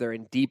further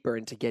and deeper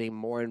into getting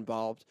more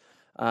involved,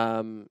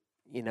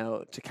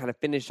 to kind of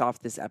finish off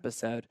this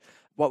episode,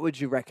 what would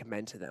you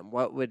recommend to them?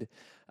 What would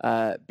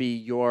be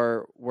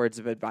your words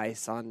of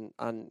advice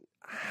on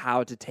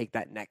how to take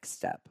that next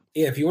step?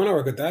 Yeah, if you want to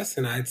work with us,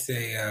 then I'd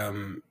say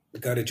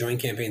go to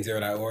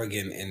joincampaignzero.org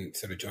and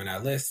sort of join our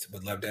list.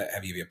 Would love to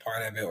have you be a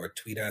part of it, or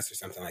tweet us or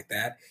something like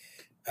that.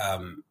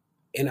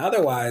 And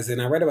otherwise,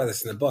 and I read about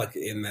this in the book,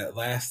 in the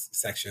last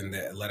section,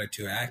 the letter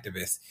to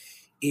activists,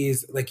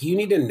 is like you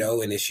need to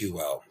know an issue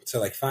well. So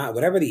like find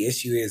whatever the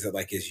issue is that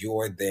like is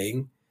your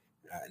thing,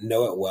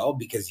 know it well,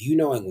 because you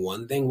knowing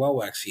one thing well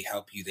will actually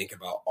help you think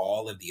about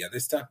all of the other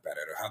stuff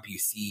better. It'll help you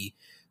see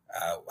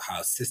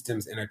how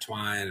systems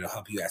intertwine. It'll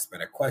help you ask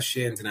better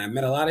questions. And I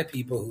met a lot of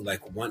people who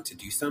like want to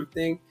do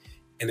something,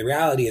 and the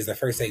reality is the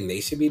first thing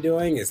they should be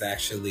doing is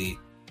actually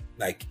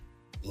like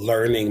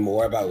learning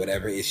more about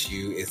whatever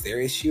issue is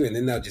their issue, and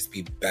then they'll just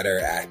be better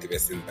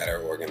activists and better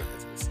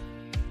organizers.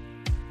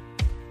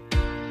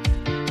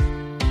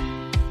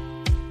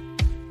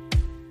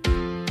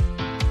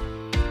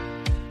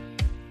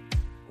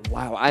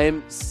 Wow, I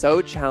am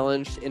so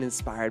challenged and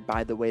inspired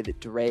by the way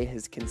that DeRay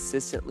has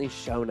consistently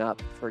shown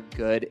up for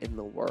good in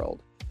the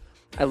world.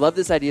 I love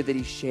this idea that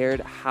he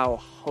shared how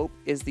hope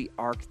is the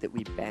arc that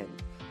we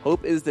bend.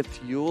 Hope is the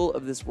fuel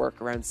of this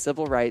work around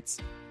civil rights,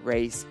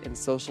 race, and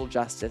social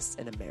justice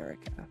in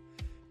America.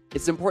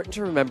 It's important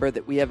to remember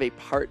that we have a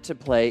part to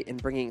play in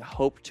bringing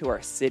hope to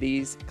our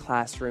cities,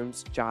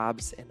 classrooms,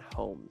 jobs, and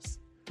homes.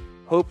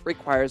 Hope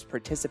requires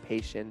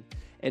participation,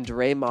 and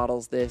DeRay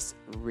models this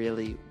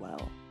really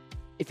well.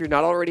 If you're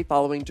not already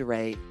following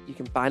DeRay, you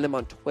can find him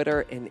on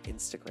Twitter and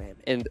Instagram.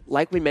 And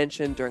like we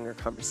mentioned during our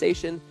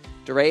conversation,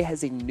 DeRay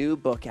has a new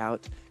book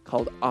out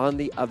called On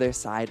the Other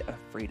Side of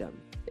Freedom.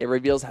 It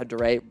reveals how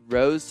DeRay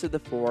rose to the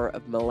fore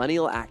of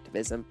millennial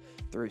activism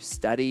through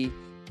study,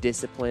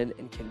 discipline,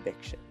 and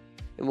conviction,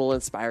 and will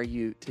inspire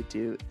you to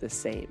do the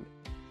same.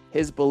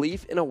 His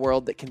belief in a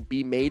world that can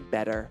be made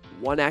better,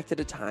 one act at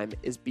a time,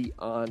 is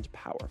beyond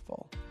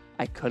powerful.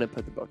 I couldn't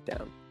put the book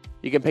down.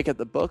 You can pick up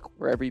the book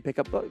wherever you pick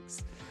up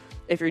books.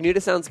 If you're new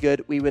to Sounds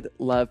Good, we would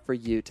love for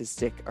you to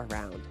stick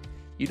around.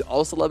 You'd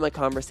also love my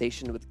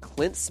conversation with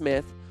Clint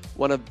Smith,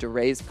 one of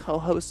DeRay's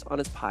co-hosts on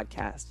his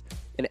podcast,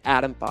 and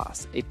Adam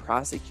Foss, a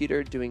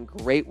prosecutor doing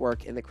great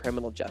work in the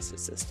criminal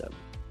justice system.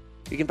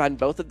 You can find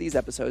both of these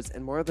episodes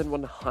and more than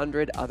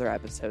 100 other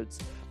episodes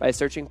by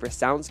searching for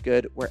Sounds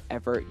Good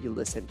wherever you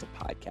listen to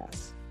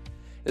podcasts.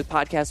 This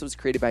podcast was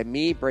created by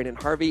me, Brandon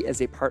Harvey,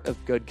 as a part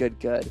of Good, Good,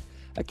 Good,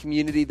 a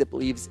community that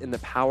believes in the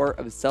power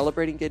of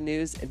celebrating good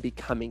news and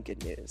becoming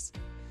good news.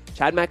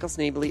 Chad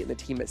Michael-Snavely and the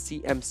team at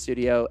CM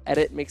Studio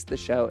edit, mix the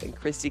show, and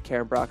Christy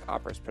Karenbrock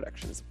offers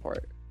production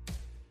support.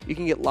 You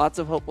can get lots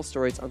of hopeful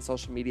stories on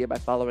social media by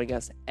following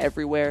us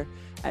everywhere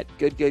at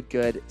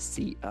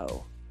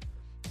GoodGoodGoodCO.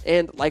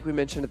 And like we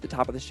mentioned at the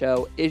top of the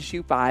show,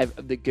 issue 5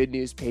 of the Good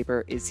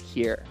Newspaper is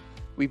here.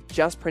 We've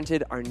just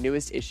printed our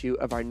newest issue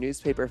of our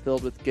newspaper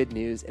filled with good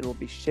news, and we'll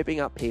be shipping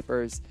out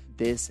papers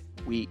this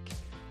week.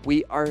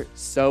 We are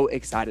so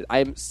excited. I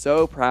am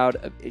so proud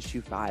of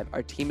issue 5.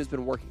 Our team has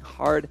been working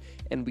hard,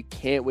 and we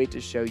can't wait to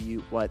show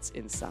you what's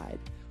inside.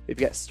 We've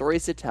got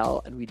stories to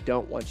tell, and we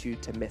don't want you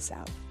to miss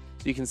out.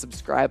 So you can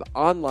subscribe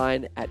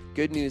online at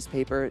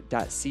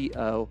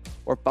goodnewspaper.co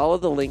or follow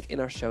the link in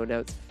our show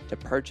notes to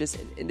purchase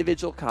an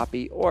individual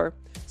copy or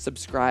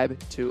subscribe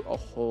to a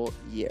whole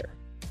year.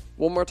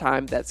 One more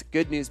time, that's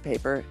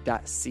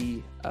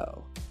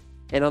goodnewspaper.co.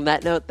 And on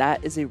that note,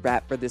 that is a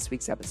wrap for this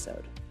week's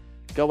episode.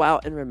 Go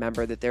out and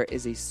remember that there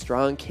is a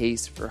strong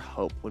case for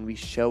hope when we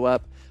show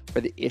up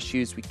for the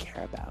issues we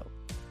care about.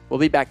 We'll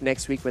be back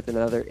next week with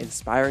another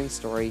inspiring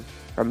story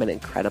from an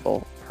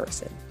incredible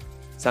person.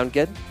 Sound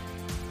good?